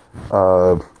world.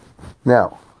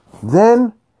 Now,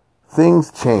 then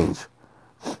things change.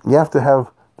 You have to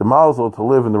have the mazel to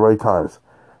live in the right times.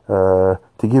 To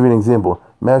give you an example,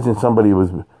 imagine somebody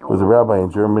was a rabbi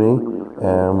in Germany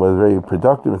and was very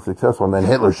productive and successful, and then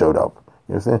Hitler showed up.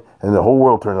 You understand? And the whole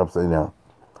world turned upside down.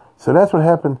 So that's what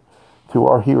happened to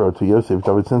our hero, to Yosef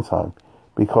David Zinsheim,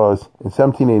 because in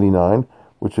 1789,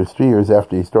 which was 3 years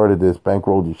after he started this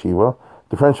bankrolled yeshiva,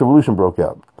 the French Revolution broke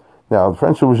out. Now, the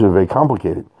French Revolution is very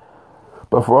complicated,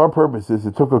 but for our purposes,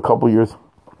 it took a couple years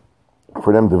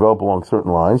for them to develop along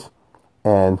certain lines,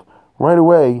 and right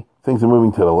away, things are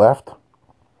moving to the left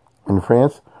in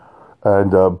France,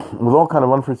 and with all kind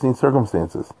of unforeseen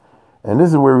circumstances. And this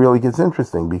is where it really gets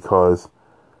interesting, because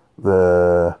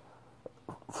the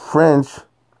French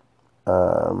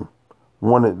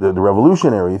wanted, the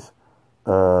revolutionaries,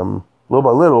 little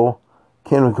by little,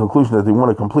 came to the conclusion that they want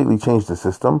to completely change the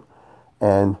system.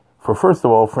 And for first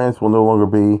of all, France will no longer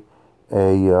be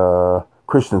a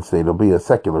Christian state. It'll be a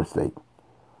secular state.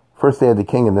 First they had the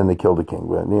king and then they killed the king.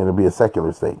 But it'll be a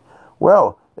secular state.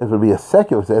 Well, if it'll be a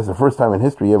secular state, that's the first time in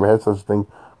history you ever had such a thing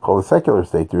called a secular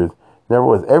state. There never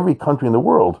was. Every country in the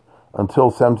world until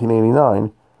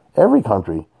 1789, every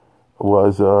country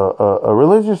was a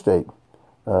religious state.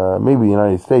 Maybe the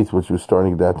United States, which was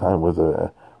starting at that time,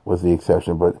 was the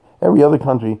exception. But every other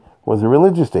country was a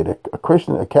religious state, a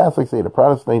Christian, a Catholic state, a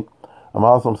Protestant state, a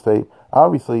Muslim state.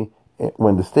 Obviously,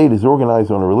 when the state is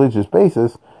organized on a religious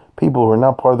basis, people who are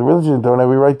not part of the religion don't have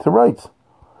a right to rights.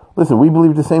 Listen, we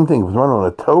believe the same thing. If it was run on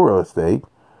a Torah state,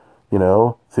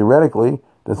 theoretically,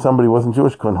 then somebody who wasn't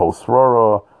Jewish couldn't hold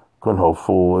Srara, couldn't hold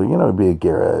full, it'd be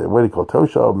a what do you call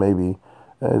Toshav, maybe.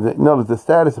 No, the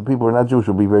status of people who are not Jewish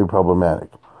would be very problematic.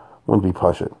 Wouldn't be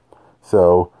pashut.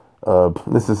 So,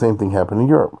 this is the same thing happened in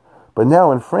Europe. But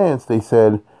now in France, they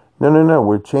said, no,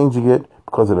 we're changing it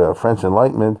because of the French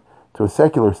Enlightenment to a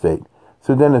secular state.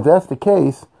 So then if that's the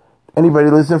case, anybody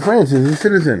who lives in France is a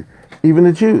citizen, even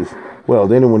the Jews. Well,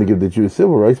 they didn't want to give the Jews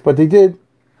civil rights, but they did.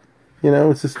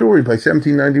 It's a story. By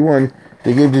 1791,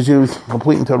 they gave the Jews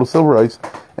complete and total civil rights,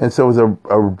 and so it was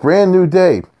a brand new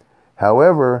day.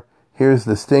 However, here's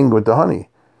the sting with the honey.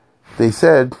 They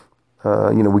said,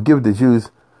 we give the Jews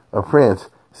of France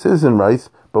citizen rights,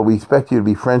 but we expect you to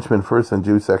be Frenchmen first and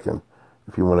Jews second,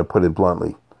 if you want to put it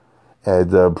bluntly.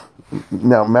 And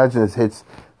now imagine this hits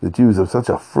the Jews of such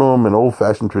a frum and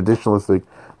old-fashioned traditionalistic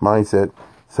mindset,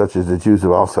 such as the Jews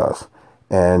of Alsace,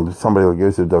 and somebody like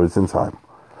Yosef David Zinsheim.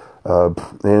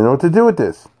 They didn't know what to do with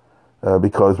this,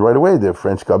 because right away the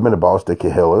French government abolished the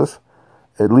Kehillas,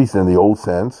 at least in the old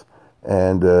sense.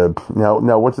 And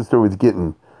now what's the story with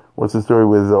Gittin? What's the story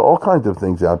with all kinds of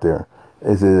things out there?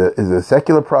 Is it a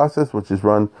secular process which is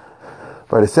run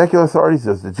by the secular authorities?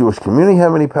 Does the Jewish community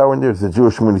have any power in there? Does the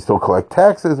Jewish community still collect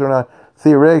taxes or not?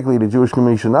 Theoretically, the Jewish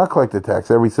community should not collect the tax.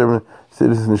 Every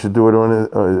citizen should do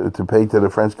it to pay to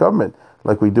the French government,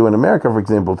 like we do in America, for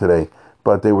example, today.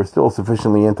 But they were still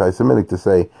sufficiently anti-Semitic to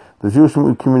say the Jewish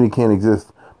community can't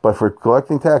exist, but for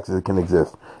collecting taxes it can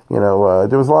exist. There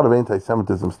was a lot of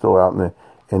anti-Semitism still out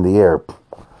in the air.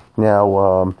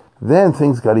 Now, then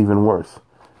things got even worse,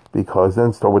 because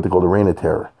then started what they call the Reign of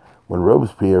Terror. When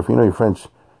Robespierre, if you know your French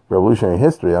revolutionary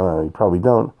history, I don't know, you probably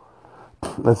don't,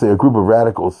 let's say a group of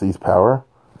radicals seized power,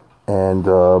 and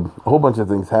a whole bunch of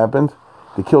things happened.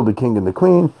 They killed the king and the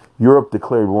queen. Europe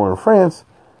declared war on France.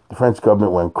 The French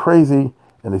government went crazy,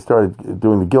 and they started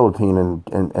doing the guillotine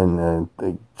and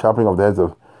chopping off the heads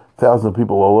of thousands of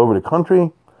people all over the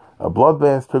country. A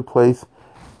bloodbath took place,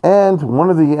 and one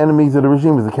of the enemies of the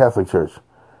regime was the Catholic Church,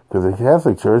 because the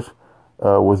Catholic Church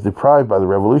was deprived by the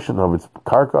revolution of its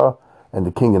karka, and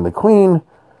the king and the queen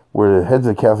were the heads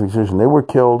of the Catholic Church, and they were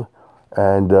killed.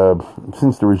 And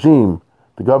since the regime,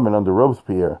 the government under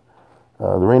Robespierre,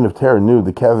 the reign of terror, knew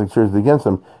the Catholic Church was against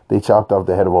them, they chopped off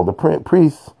the head of all the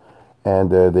priests, and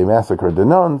they massacred the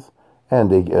nuns, and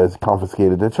they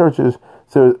confiscated the churches.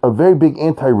 So a very big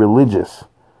anti-religious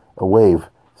wave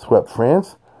swept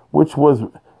France, which was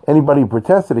anybody who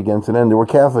protested against it, and there were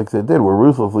Catholics that did, were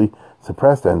ruthlessly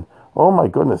suppressed and, oh my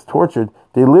goodness, tortured.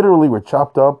 They literally were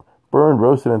chopped up, burned,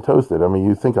 roasted, and toasted. I mean,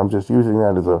 you think I'm just using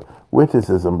that as a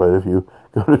witticism, but if you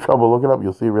go to trouble looking up,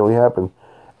 you'll see it really happened.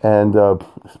 And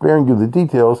sparing you the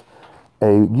details,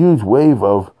 a huge wave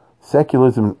of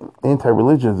secularism,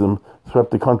 anti-religionism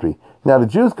swept the country. Now, the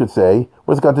Jews could say,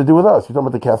 what's it got to do with us? You're talking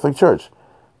about the Catholic Church.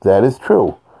 That is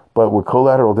true, but we're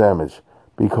collateral damage,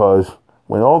 because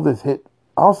when all this hit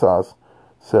Alsace,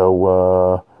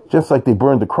 so just like they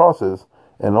burned the crosses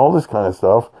and all this kind of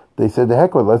stuff, they said, the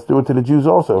heck with it, let's do it to the Jews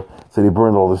also. So they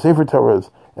burned all the Sefer Torahs,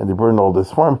 and they burned all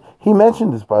this farm. He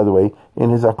mentioned this, by the way,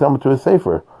 in his Akdama to his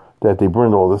Sefer, that they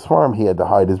burned all this farm. He had to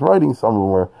hide his writings. Some of them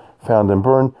were found and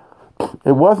burned.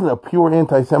 It wasn't a pure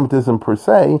anti-Semitism per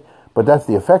se, but that's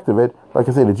the effect of it. Like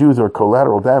I say, the Jews are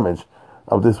collateral damage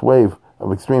of this wave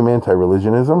of extreme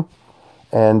anti-religionism.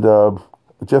 And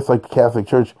just like the Catholic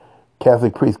Church,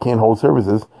 Catholic priests can't hold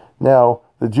services. Now,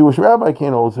 the Jewish rabbi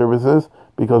can't hold services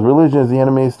because religion is the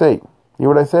enemy of state. You hear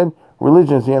what I said?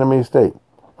 Religion is the enemy of state.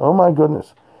 Oh my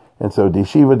goodness. And so the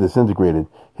yeshiva disintegrated.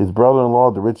 His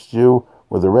brother-in-law, the rich Jew,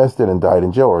 was arrested and died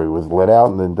in jail, or he was let out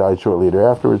and then died shortly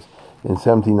afterwards in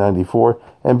 1794.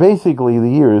 And basically the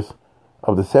years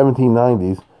of the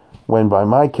 1790s, when by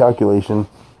my calculation,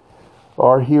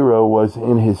 our hero was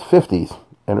in his 50s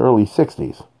and early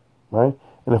 60s, right?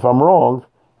 And if I'm wrong,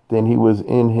 then he was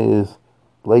in his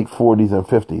late 40s and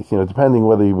 50s, depending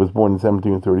whether he was born in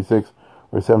 1736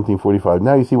 or 1745.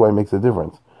 Now you see why it makes a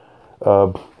difference.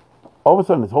 All of a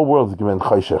sudden, this whole world is given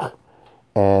chayshech,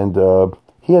 and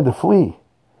he had to flee,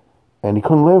 and he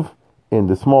couldn't live in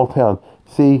the small town.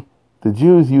 See, the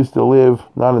Jews used to live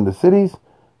not in the cities,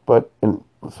 but in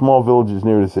small villages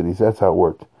near the cities. That's how it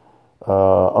worked.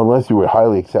 Unless you were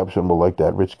highly exceptional, like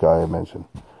that rich guy I mentioned.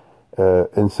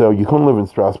 And so you couldn't live in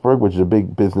Strasbourg, which is a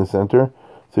big business center.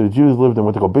 So the Jews lived in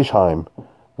what they call Bischheim,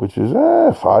 which is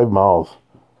 5 miles,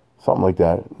 something like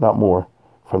that, not more,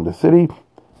 from the city.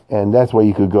 And that's why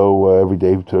you could go every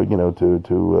day to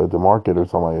the market or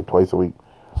something like that, twice a week.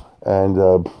 And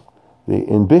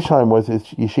in Bischheim was his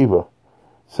yeshiva.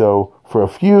 So for a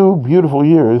few beautiful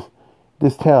years,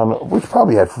 this town, which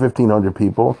probably had 1,500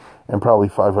 people, and probably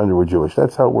 500 were Jewish.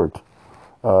 That's how it worked.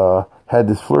 Had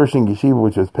this flourishing yeshiva,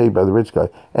 which was paid by the rich guy.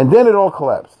 And then it all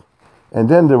collapsed. And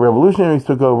then the revolutionaries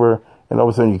took over, and all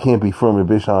of a sudden you can't be from in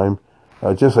Bischheim,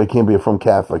 just like you can't be a from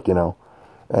Catholic,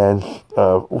 And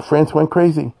France went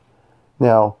crazy.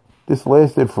 Now, this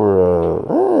lasted for,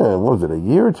 what was it, a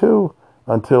year or two?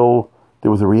 Until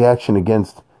there was a reaction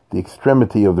against the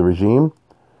extremity of the regime.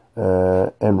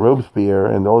 And Robespierre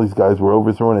and all these guys were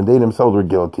overthrown, and they themselves were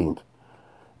guillotined.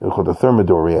 It was called the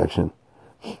Thermidor reaction.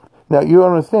 Now, you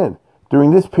understand,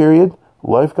 during this period,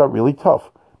 life got really tough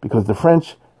because the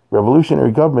French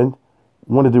revolutionary government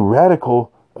wanted to do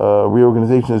radical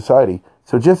reorganization of society.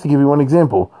 So just to give you one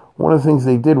example, one of the things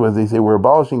they did was they say we're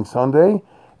abolishing Sunday,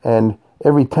 and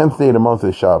every 10th day of the month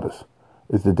is Shabbos,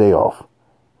 is the day off.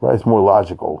 Right? It's more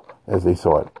logical as they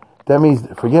saw it. That means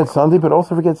forget Sunday, but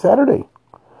also forget Saturday.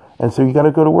 And so you got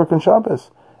to go to work on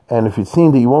Shabbos. And if it's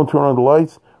seen that you won't turn on the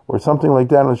lights or something like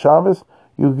that on Shabbos,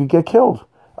 you could get killed.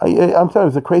 I'm telling you,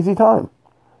 it's a crazy time,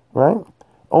 right?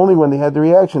 Only when they had the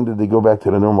reaction did they go back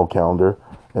to the normal calendar,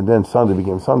 and then Sunday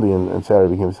became Sunday and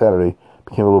Saturday became Saturday,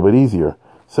 became a little bit easier.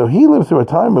 So he lived through a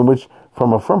time in which,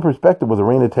 from a firm perspective, was a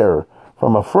reign of terror.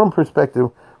 From a firm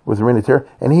perspective, was a reign of terror,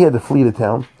 and he had to flee the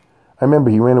town. I remember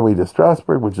he ran away to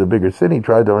Strasbourg, which is a bigger city,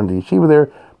 tried to run the yeshiva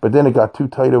there, but then it got too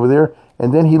tight over there,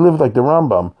 and then he lived like the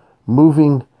Rambam,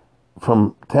 moving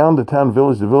from town to town,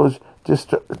 village to village,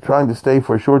 just trying to stay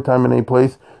for a short time in a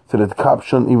place so that the cops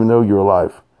shouldn't even know you're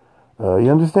alive.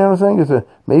 You understand what I'm saying?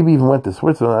 Maybe even went to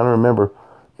Switzerland, I don't remember.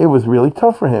 It was really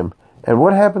tough for him. And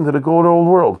what happened to the good old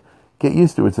world? Get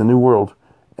used to it, it's a new world.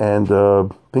 And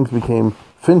things became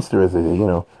finster, as they say,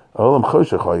 Olam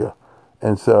choshech.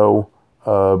 And so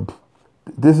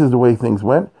this is the way things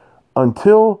went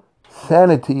until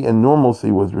sanity and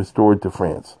normalcy was restored to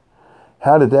France.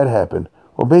 How did that happen?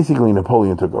 Well, basically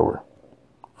Napoleon took over.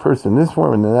 First in this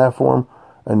form and in that form,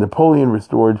 and Napoleon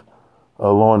restored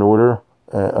law and order,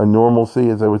 a normalcy,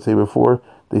 as I would say before.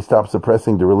 they stopped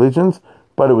suppressing the religions,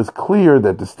 but it was clear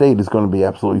that the state is going to be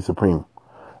absolutely supreme.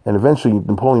 And eventually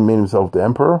Napoleon made himself the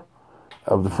emperor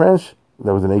of the French.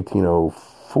 That was in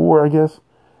 1804, I guess.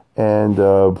 And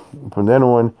from then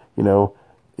on,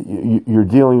 you're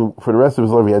dealing, for the rest of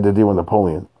his life, he had to deal with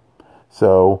Napoleon.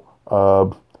 So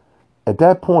at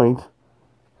that point,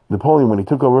 Napoleon, when he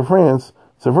took over France,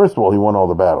 so first of all, he won all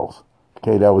the battles.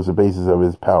 Okay, that was the basis of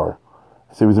his power.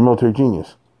 So he was a military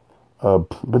genius. But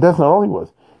that's not all he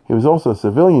was. He was also a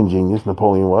civilian genius,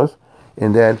 Napoleon was,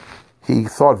 in that he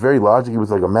thought very logically. He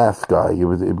was like a maths guy.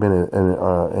 He'd been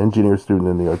an engineer student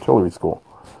in the artillery school.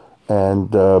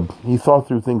 And he thought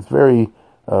through things very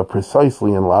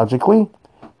precisely and logically,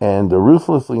 and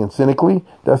ruthlessly and cynically.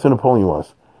 That's what Napoleon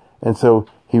was. And so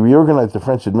he reorganized the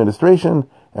French administration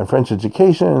and French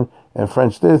education and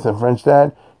French this and French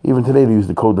that. Even today they use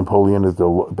the Code Napoleon as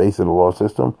the base of the law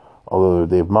system, although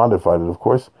they've modified it, of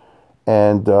course.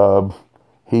 And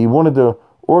he wanted to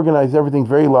organize everything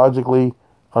very logically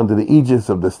under the aegis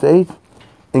of the state,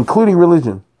 including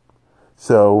religion.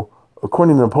 So,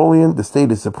 according to Napoleon, the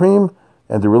state is supreme,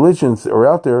 and the religions are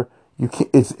out there.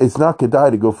 It's not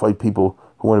Kedai to go fight people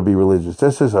who want to be religious.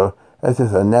 That's just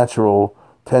a natural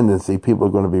tendency. People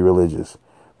are going to be religious.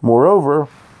 Moreover,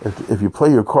 if you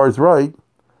play your cards right,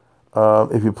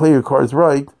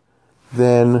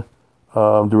 then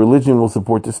the religion will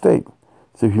support the state.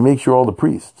 So if you make sure all the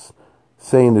priests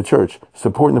say in the church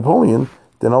support Napoleon,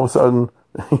 then all of a sudden,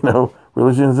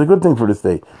 religion is a good thing for the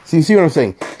state. So you see what I'm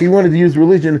saying? He wanted to use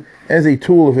religion as a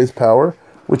tool of his power,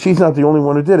 which he's not the only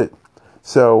one who did it.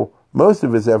 So most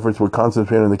of his efforts were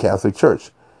concentrated on the Catholic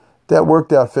Church. That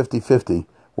worked out 50-50.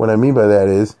 What I mean by that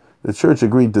is the church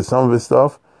agreed to some of his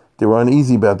stuff. They were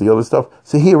uneasy about the other stuff.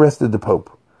 So he arrested the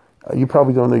Pope. You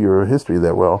probably don't know your history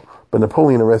that well, but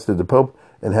Napoleon arrested the Pope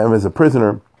and had him as a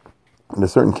prisoner in a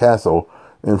certain castle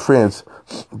in France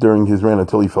during his reign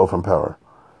until he fell from power.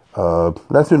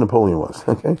 That's who Napoleon was,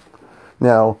 okay?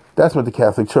 Now, that's what the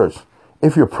Catholic Church.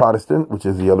 If you're Protestant, which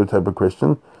is the other type of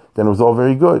Christian, then it was all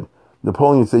very good.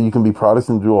 Napoleon said you can be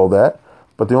Protestant and do all that,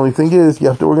 but the only thing is you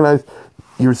have to organize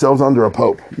yourselves under a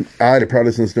pope. The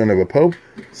Protestants don't have a pope,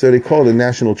 so they call it a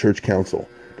National Church Council.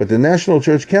 But the National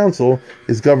Church Council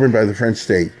is governed by the French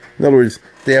state. In other words,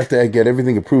 they have to get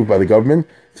everything approved by the government.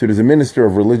 So there's a minister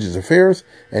of religious affairs,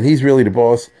 and he's really the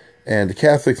boss. And the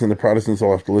Catholics and the Protestants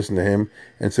all have to listen to him.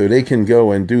 And so they can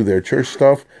go and do their church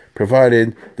stuff,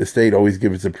 provided the state always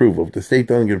gives its approval. If the state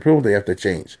doesn't give approval, they have to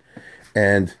change.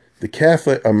 And the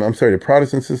the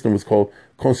Protestant system was called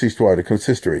consistoire, the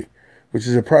consistory, which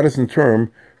is a Protestant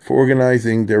term for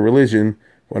organizing their religion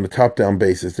on a top-down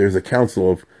basis. There's a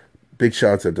council of big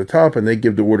shots at the top, and they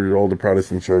give the order to all the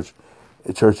Protestant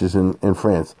churches in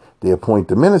France. They appoint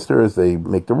the ministers, they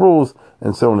make the rules,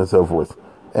 and so on and so forth.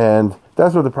 And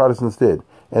that's what the Protestants did.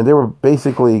 And they were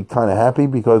basically kind of happy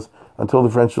because until the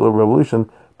French Revolution,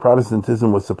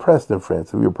 Protestantism was suppressed in France.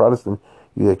 If you were Protestant,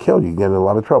 you get killed, you get in a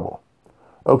lot of trouble.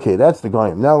 Okay, that's the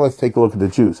Goyim. Now let's take a look at the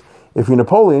Jews. If you're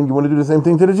Napoleon, you want to do the same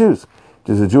thing to the Jews.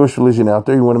 There's a Jewish religion out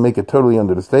there. You want to make it totally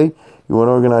under the state. You want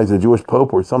to organize a Jewish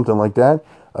pope or something like that,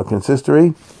 a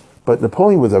consistory. But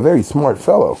Napoleon was a very smart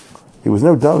fellow. He was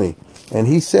no dummy. And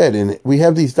he said, and we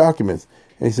have these documents,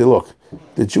 and he said, look,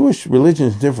 the Jewish religion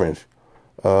is different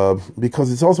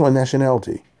because it's also a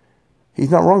nationality. He's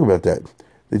not wrong about that.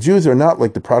 The Jews are not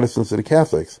like the Protestants or the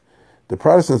Catholics. The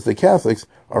Protestants, the Catholics,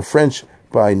 are French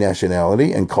by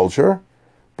nationality and culture,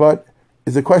 but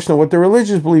it's a question of what their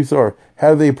religious beliefs are.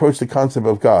 How do they approach the concept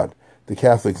of God? The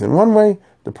Catholics in one way,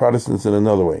 the Protestants in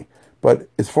another way. But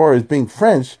as far as being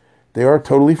French, they are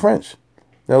totally French.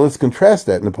 Now let's contrast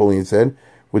that, Napoleon said,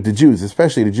 with the Jews,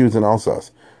 especially the Jews in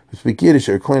Alsace, who speak Yiddish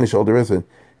or Kleinish, all the rest of it.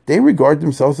 They regard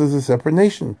themselves as a separate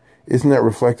nation. Isn't that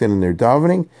reflected in their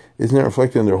davening? Isn't that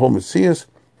reflected in their whole Messias?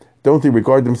 Don't they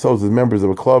regard themselves as members of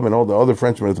a club, and all the other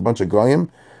Frenchmen as a bunch of Goyim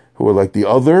who are like the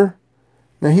other?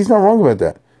 Now, he's not wrong about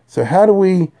that. So how do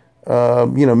we,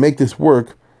 make this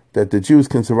work that the Jews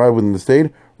can survive within the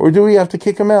state? Or do we have to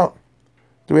kick them out?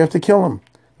 Do we have to kill them?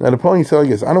 Now, Napoleon said, I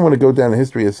guess, I don't want to go down in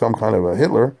history as some kind of a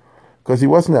Hitler, because he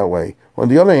wasn't that way. On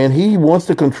the other hand, he wants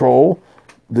to control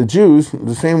the Jews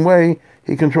the same way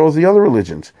he controls the other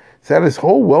religions. So that his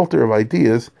whole welter of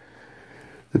ideas,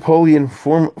 Napoleon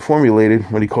formulated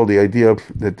what he called the idea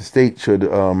that the state should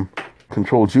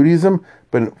control Judaism.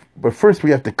 But first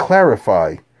we have to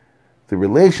clarify the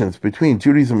relations between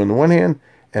Judaism on the one hand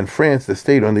and France, the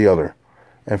state, on the other.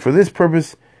 And for this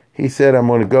purpose, he said, I'm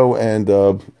going to go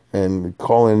and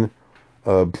call in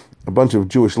a bunch of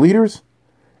Jewish leaders,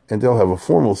 and they'll have a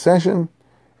formal session,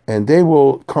 and they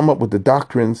will come up with the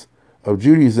doctrines of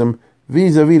Judaism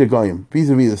vis-a-vis the Goyim,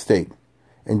 vis-a-vis the state.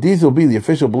 and these will be the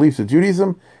official beliefs of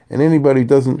Judaism, and anybody who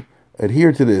doesn't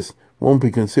adhere to this won't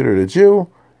be considered a Jew,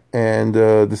 and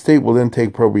the state will then take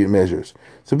appropriate measures.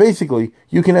 So basically,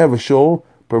 you can have a shul,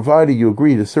 provided you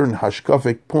agree to certain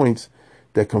hashkafic points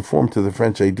that conform to the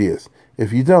French ideas.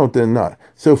 If you don't, then not.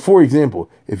 So, for example,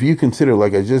 if you consider,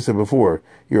 like I just said before,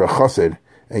 you're a chassid,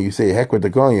 and you say, heck with the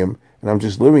goyim, and I'm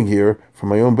just living here for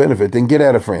my own benefit, then get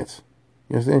out of France.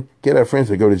 You understand? Get out of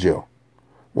France or go to jail.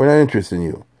 We're not interested in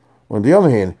you. On the other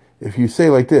hand, if you say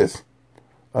like this,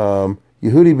 Yehudi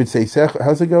b'tzeisecha,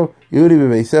 how's it go? Yehudi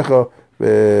b'tzeisecha,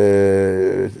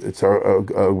 it's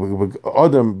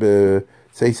Adam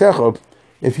b'tzeisecha.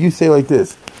 If you say like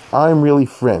this, I'm really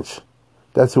French.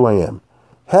 That's who I am.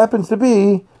 Happens to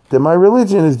be that my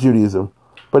religion is Judaism,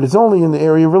 but it's only in the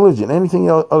area of religion. Anything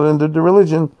else other than the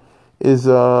religion is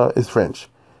French.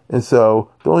 And so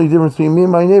the only difference between me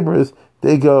and my neighbor is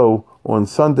they go on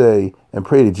Sunday and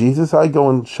pray to Jesus. I go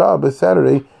on Shabbos,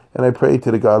 Saturday, and I pray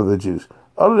to the God of the Jews.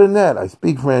 Other than that, I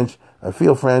speak French, I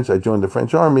feel French, I joined the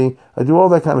French army, I do all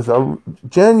that kind of stuff.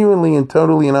 Genuinely and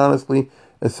totally and honestly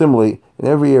assimilate in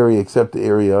every area except the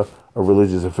area of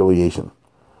religious affiliation,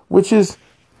 which is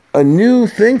a new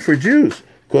thing for Jews,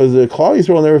 because the Klal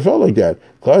Yisrael never felt like that.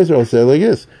 Klal Yisrael said like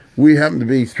this: we happen to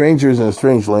be strangers in a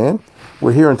strange land.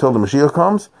 We're here until the Mashiach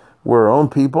comes. We're our own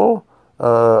people.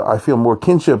 I feel more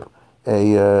kinship,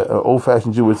 a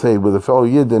old-fashioned Jew would say, with a fellow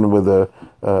Yid than with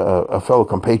a fellow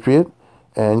compatriot,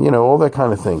 and all that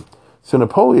kind of thing. So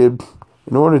Napoleon,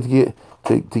 in order to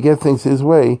get things his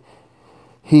way,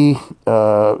 his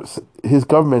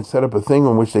government set up a thing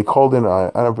in which they called in,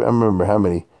 I don't remember how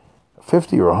many,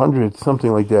 50 or 100,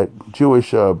 something like that,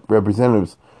 Jewish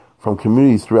representatives from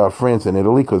communities throughout France and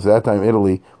Italy, because at that time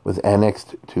Italy was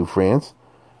annexed to France.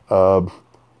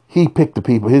 He picked the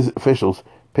people, his officials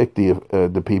picked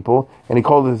the people, and he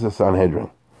called this a Sanhedrin.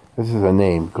 This is a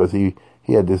name, because he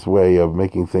had this way of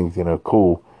making things,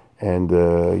 cool and,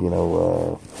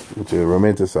 to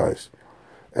romanticize.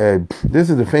 This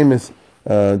is the famous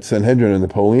Sanhedrin of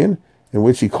Napoleon, in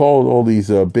which he called all these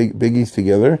biggies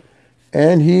together,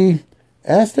 and he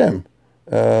asked them,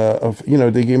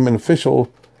 they gave him an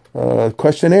official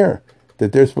questionnaire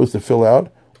that they're supposed to fill out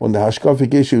on the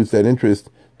hashkafic issues that interest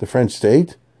the French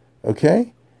state,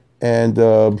 okay? And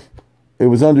it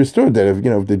was understood that if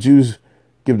the Jews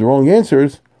give the wrong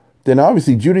answers, then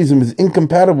obviously Judaism is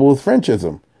incompatible with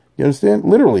Frenchism. You understand?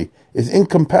 Literally, is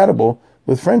incompatible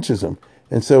with Frenchism.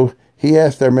 And so he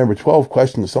asked, I remember, 12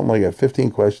 questions, something like that,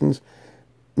 15 questions,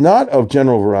 not of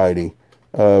general variety,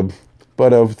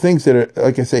 but of things that are,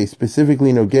 like I say,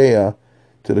 specifically nogea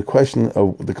to the question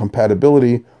of the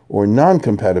compatibility or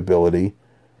non-compatibility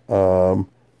with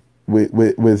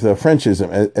Frenchism,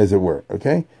 as it were,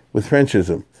 okay? With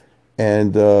Frenchism.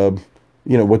 And,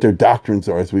 what their doctrines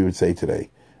are, as we would say today.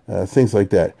 Things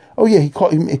like that. Oh, yeah,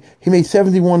 he made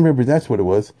 71 members, that's what it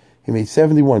was. He made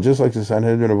 71, just like the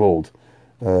Sanhedrin of old.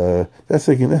 That's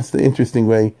the interesting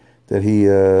way that he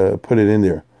put it in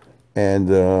there. And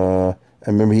I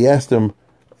remember he asked them,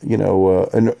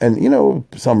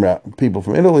 some people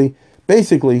from Italy.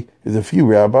 Basically, there's a few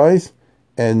rabbis,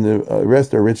 and the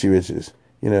rest are richie riches,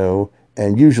 and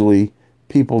usually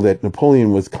people that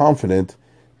Napoleon was confident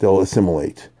they'll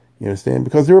assimilate. You understand?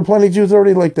 Because there were plenty of Jews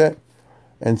already like that.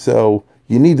 And so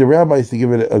you need the rabbis to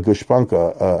give it a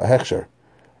gushpanka, a hechsher.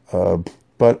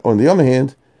 But on the other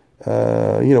hand,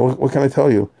 what can I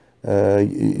tell you?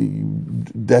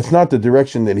 That's not the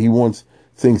direction that he wants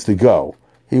things to go.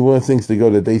 He wants things to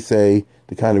go that they say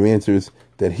the kind of answers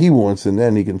that he wants, and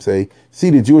then he can say, see,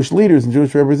 the Jewish leaders and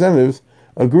Jewish representatives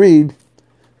agreed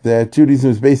that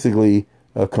Judaism is basically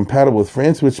compatible with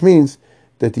France, which means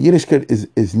that the Yiddishkeit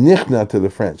is nichna to the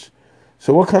French.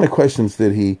 So what kind of questions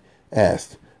did he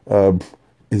ask?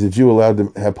 Is a Jew allowed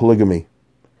to have polygamy?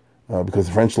 Because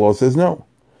the French law says no.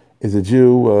 Is a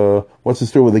Jew, what's the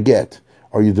story with a get?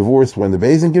 Are you divorced when the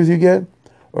Beis Din gives you a get,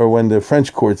 or when the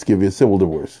French courts give you a civil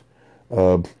divorce?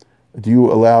 Do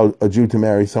you allow a Jew to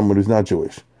marry someone who's not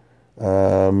Jewish?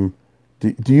 Do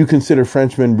you consider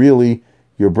Frenchmen really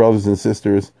your brothers and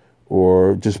sisters,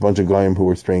 or just a bunch of goyim who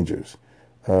are strangers?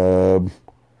 What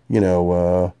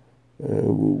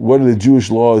do the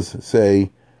Jewish laws say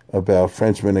about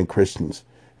Frenchmen and Christians?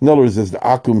 In other words, does the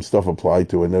Akum stuff apply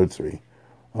to a notary?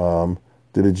 Do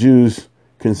the Jews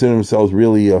consider themselves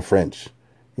really French?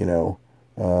 Who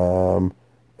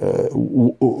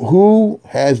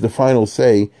has the final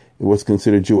say in what's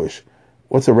considered Jewish?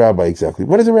 What's a rabbi exactly?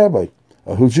 What is a rabbi?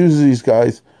 Who chooses these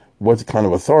guys? What kind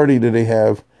of authority do they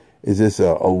have? Is this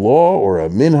a law or a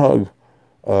minhag?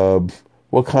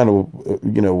 What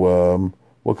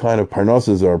kind of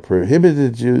parnasses are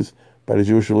prohibited to Jews by the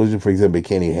Jewish religion? For example, they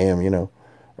can't eat ham.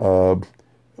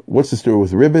 What's the story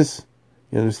with ribbis?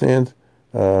 You understand?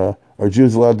 Are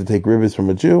Jews allowed to take ribbis from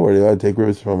a Jew, or are they allowed to take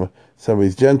ribbis from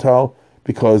somebody's Gentile?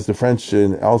 Because the French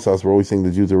in Alsace were always saying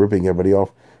the Jews are ripping everybody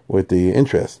off with the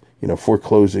interest,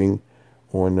 foreclosing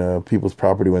on people's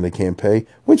property when they can't pay,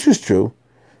 which was true.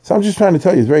 So I'm just trying to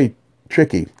tell you, it's very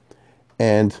tricky.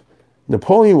 And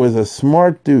Napoleon was a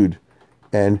smart dude,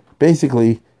 and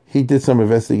basically he did some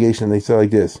investigation. They said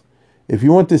like this: if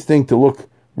you want this thing to look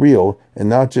real and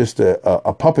not just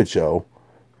a puppet show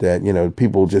that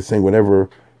people just saying whatever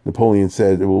Napoleon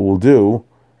said it will do,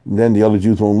 then the other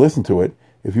Jews won't listen to it.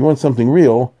 If you want something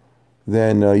real,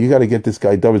 then you got to get this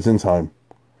guy David Zinsheim,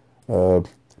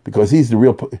 because he's the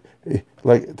real,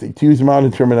 like to use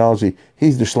modern terminology,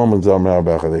 he's the Shlomo Zalman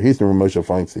Auerbach. He's the Moshe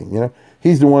Feinstein.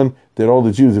 He's the one that all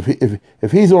the Jews,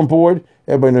 if he's on board,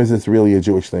 everybody knows it's really a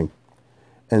Jewish thing.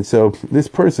 And so this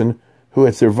person who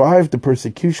had survived the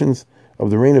persecutions of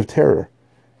the Reign of Terror,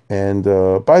 and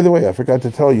by the way, I forgot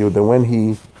to tell you that when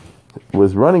he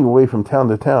was running away from town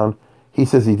to town, he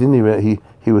says he didn't even,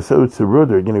 he was so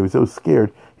tzerudert, he was so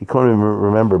scared, he couldn't even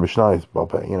remember Mishnayos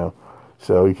Balpeh,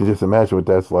 So you can just imagine what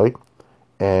that's like.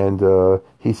 And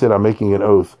he said, I'm making an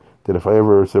oath that if I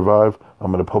ever survive,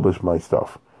 I'm going to publish my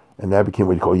stuff. And that became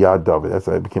what you call Yad David.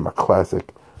 That became a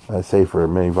classic sefer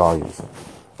in many volumes.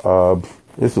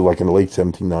 This was like in the late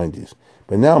 1790s.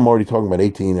 But now I'm already talking about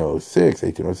 1806,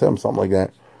 1807, something like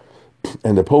that.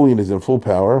 And Napoleon is in full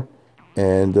power.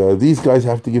 And these guys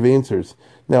have to give answers.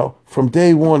 Now, from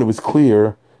day one, it was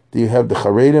clear that you have the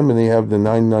Charedim and you have the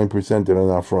 99% that are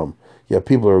not from. You have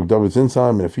people like David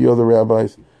Zinsheim and a few other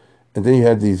rabbis. And then you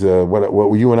had these,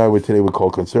 what you and I would today would call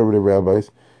conservative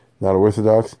rabbis, not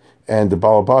Orthodox. And the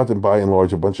Balabatim, by and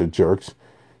large, a bunch of jerks.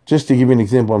 Just to give you an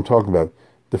example I'm talking about,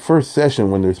 the first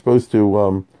session when they're supposed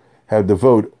to have the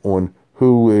vote on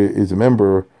who is a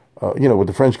member, what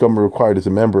the French government required as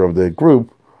a member of the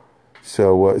group,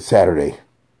 so Saturday,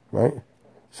 right?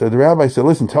 So the rabbi said,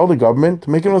 listen, tell the government to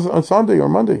make it on Sunday or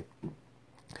Monday.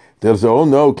 They'll say, oh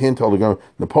no, can't tell the government.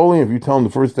 Napoleon, if you tell him the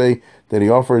first day that he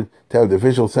offered to have the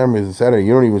official ceremonies on Saturday,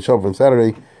 you don't even show up on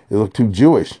Saturday, it looked too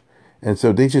Jewish. And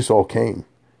so they just all came.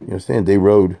 You understand? They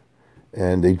rode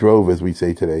and they drove, as we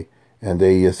say today, and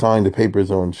they signed the papers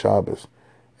on Shabbos.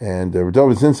 And David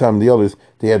Zinsheim and the others,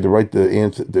 they had to write the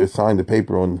answer, to sign the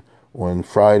paper on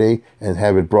Friday and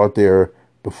have it brought there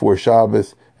before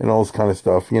Shabbos and all this kind of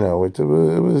stuff. It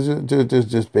was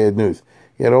just bad news.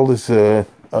 You had all this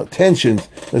tensions,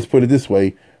 let's put it this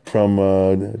way, from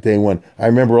day one. I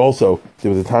remember also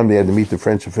there was a time they had to meet the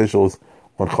French officials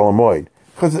on Chol Hamoed,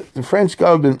 because the French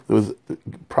government was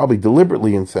probably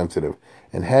deliberately insensitive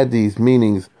and had these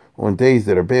meetings on days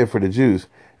that are bad for the Jews.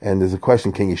 And there's a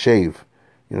question, can you shave?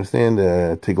 You understand?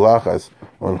 Tiglachas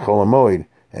on Chol Hamoed.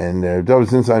 And David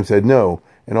Zinsheim said no.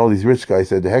 And all these rich guys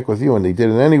said, the heck with you. And they did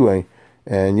it anyway.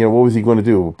 And, what was he going to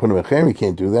do? Put him in Chem? He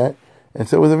can't do that. And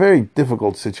so it was a very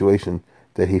difficult situation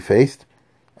that he faced.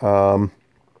 And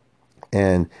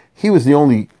he was the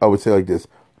only, I would say like this,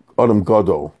 Adam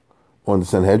Gadol on the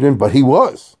Sanhedrin, but he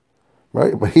was,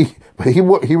 right? But he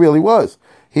really was.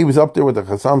 He was up there with the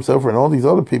Chassam Sofer and all these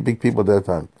other big people at that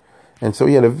time. And so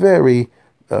he had a very,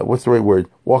 what's the right word?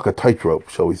 Walk a tightrope,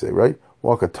 shall we say, right?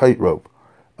 Walk a tightrope.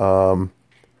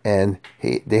 And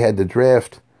they had to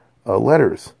draft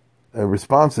letters,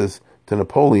 responses to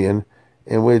Napoleon,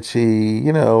 in which he,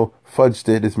 fudged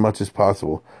it as much as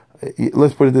possible.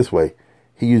 Let's put it this way.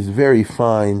 He used very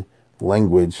fine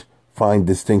language, fine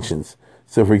distinctions.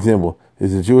 So, for example,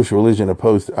 is the Jewish religion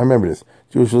opposed to, I remember this,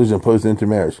 Jewish religion opposed to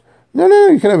intermarriage. No,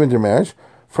 you can have intermarriage.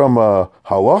 From a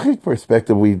halachic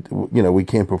perspective, we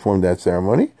can't perform that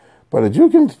ceremony, but a Jew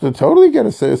can totally get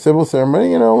a civil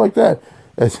ceremony, like that.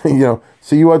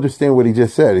 So you understand what he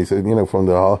just said. He said,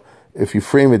 if you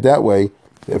frame it that way,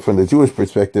 from the Jewish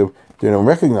perspective, they don't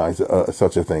recognize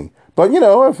such a thing. But,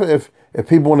 if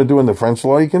people want to do it in the French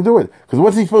law, you can do it. Because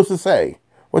what's he supposed to say?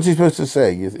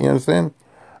 You understand?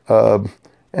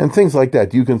 And things like that.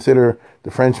 Do you consider the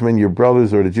Frenchmen your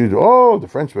brothers, or the Jews? Oh, the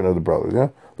Frenchmen are the brothers. Yeah.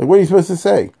 Like, what are you supposed to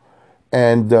say?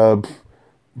 And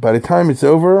by the time it's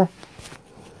over,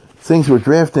 things were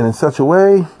drafted in such a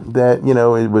way that,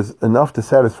 it was enough to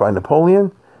satisfy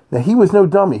Napoleon. Now, he was no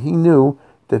dummy. He knew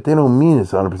that they don't mean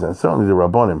it's 100%. Certainly the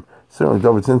Rabbanim, certainly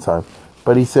David Zinsheim.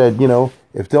 But he said,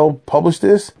 if they'll publish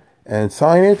this and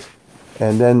sign it,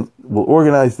 and then we'll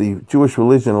organize the Jewish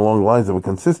religion along the lines of a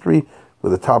consistory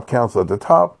with a top council at the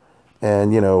top,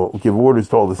 and, give orders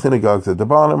to all the synagogues at the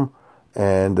bottom,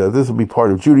 and this will be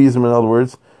part of Judaism, in other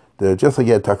words. Just like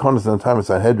you had Takanas in the time of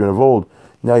Sanhedrin of old,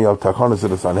 now you have Takanas of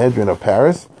the Sanhedrin of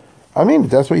Paris. I mean,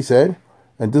 that's what he said.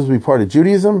 And this will be part of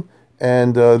Judaism,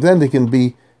 and then they can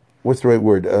be what's the right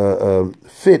word?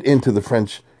 Fit into the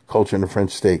French culture and the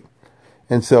French state.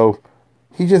 And so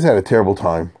he just had a terrible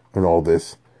time in all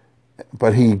this,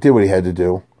 but he did what he had to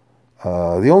do.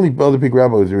 The only other big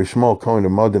rabbi was Shmuel Cohen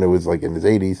of Modena, who was like in his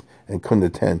 80s and couldn't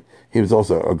attend. He was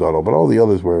also a gadol, but all the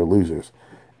others were losers.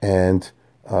 And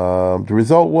the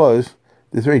result was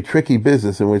this very tricky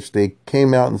business in which they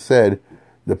came out and said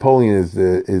Napoleon is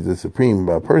the supreme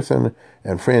person,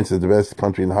 and France is the best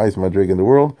country in the highest madrig in the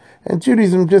world, and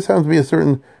Judaism just happens to be a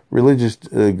certain religious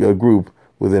group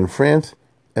within France,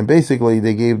 and basically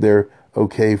they gave their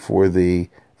okay for the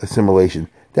assimilation.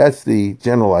 That's the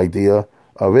general idea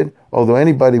of it, although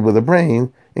anybody with a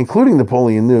brain, including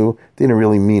Napoleon, knew they didn't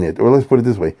really mean it. Or let's put it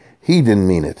this way, he didn't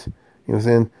mean it. You know what I'm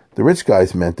saying? The rich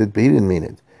guys meant it, but he didn't mean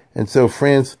it. And so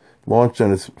France launched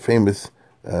on its famous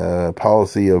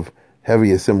policy of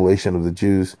heavy assimilation of the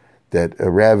Jews that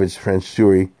ravaged French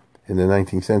Jewry in the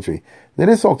 19th century. Now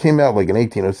this all came out like in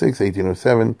 1806,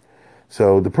 1807.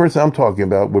 So the person I'm talking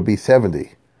about would be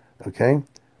 70, okay?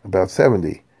 About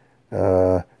 70.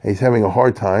 He's having a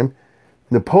hard time.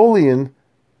 Napoleon,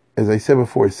 as I said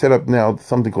before, set up now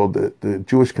something called the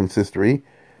Jewish Consistory.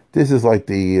 This is like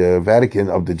the Vatican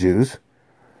of the Jews.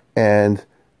 And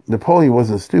Napoleon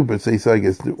wasn't stupid, so he said, I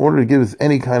guess, in order to give us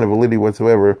any kind of validity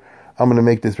whatsoever, I'm going to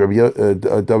make this Rabbi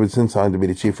David Sinsan to be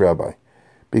the chief rabbi.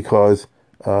 Because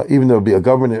even though it'd be a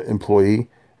government employee,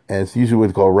 and it's usually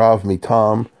what's called Rav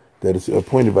Mitam, that is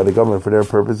appointed by the government for their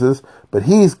purposes, but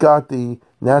he's got the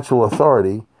natural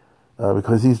authority,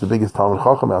 because he's the biggest Talmud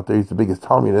Chacham out there, he's the biggest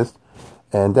Talmudist,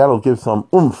 and that'll give some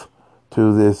oomph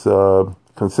to this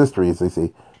consistory, as they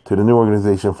say, to the new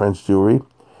organization, French Jewry.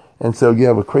 And so you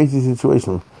have a crazy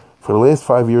situation for the last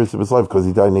 5 years of his life, because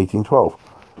he died in 1812.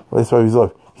 The last 5 years of his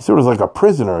life. He sort of was like a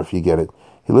prisoner, if you get it.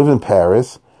 He lived in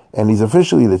Paris, and he's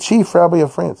officially the chief rabbi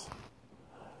of France.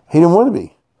 He didn't want to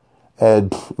be.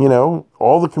 And, you know,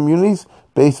 all the communities,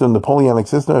 based on the Napoleonic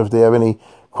system, if they have any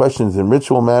questions in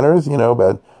ritual matters, you know,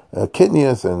 about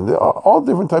kitnius and all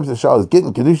different types of shalas,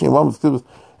 getting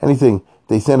kedushin, anything,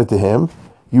 they sent it to him.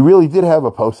 You really did have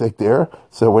a posek there,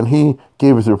 so when he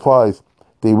gave his replies,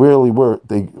 they really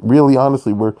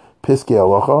honestly were piskei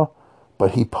halacha,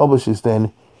 but he publishes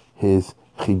then his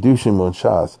Chidushim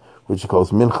Monshas, which he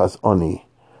calls Minchas Oni.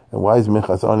 And why is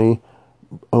Minchas Oni?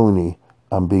 Oni,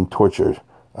 I'm being tortured.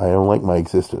 I don't like my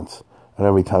existence. I don't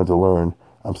have any time to learn.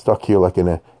 I'm stuck here like in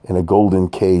a golden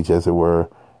cage, as it were,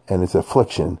 and it's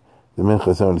affliction. The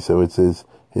Minchas Oni. So it's his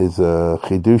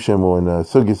Chidushim on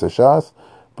Sugis Hashas,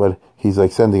 but he's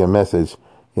like sending a message.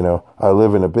 You know, I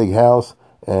live in a big house,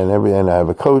 and I have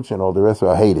a coach and all the rest of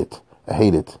it. I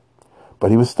hate it. But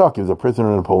he was stuck. He was a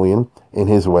prisoner of Napoleon in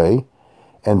his way.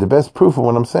 And the best proof of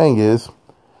what I'm saying is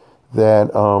that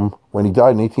when he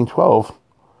died in 1812,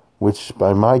 which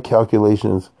by my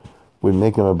calculations would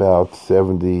make him about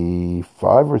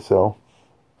 75 or so,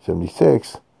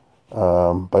 76.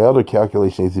 By other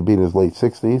calculations, he'd be in his late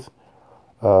 60s.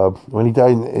 When he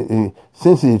died,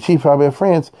 since he's the chief rabbi of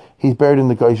France, he's buried in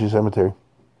the Geisha cemetery,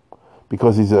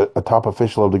 because he's a top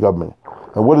official of the government.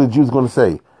 And what are the Jews going to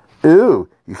say? Ew,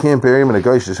 you can't bury him in a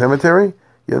Geisha cemetery?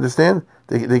 You understand?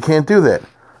 They can't do that.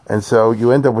 And so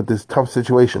you end up with this tough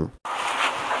situation.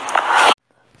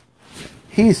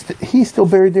 He's still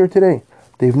buried there today.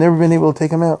 They've never been able to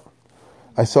take him out.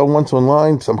 I saw once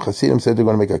online, some Hasidim said they're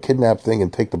going to make a kidnap thing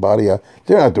and take the body out.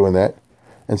 They're not doing that.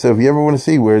 And so if you ever want to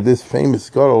see where this famous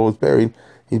gadol was buried,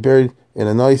 he's buried in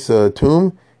a nice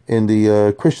tomb in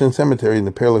the Christian cemetery, in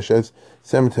the Père Lachaise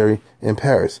cemetery in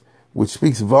Paris, which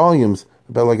speaks volumes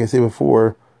about, like I said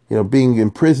before, you know, being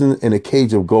imprisoned in a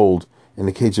cage of gold, in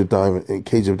a cage of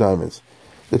diamonds.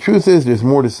 The truth is, there's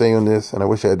more to say on this, and I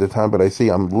wish I had the time, but I see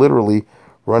I'm literally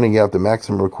running out the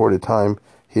maximum recorded time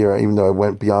here, even though I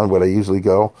went beyond what I usually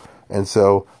go. And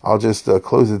so I'll just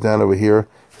close it down over here.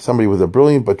 Somebody with a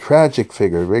brilliant but tragic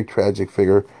figure, a very tragic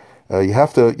figure. You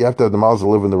have to have the miles to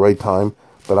live in the right time,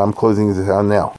 but I'm closing this down now.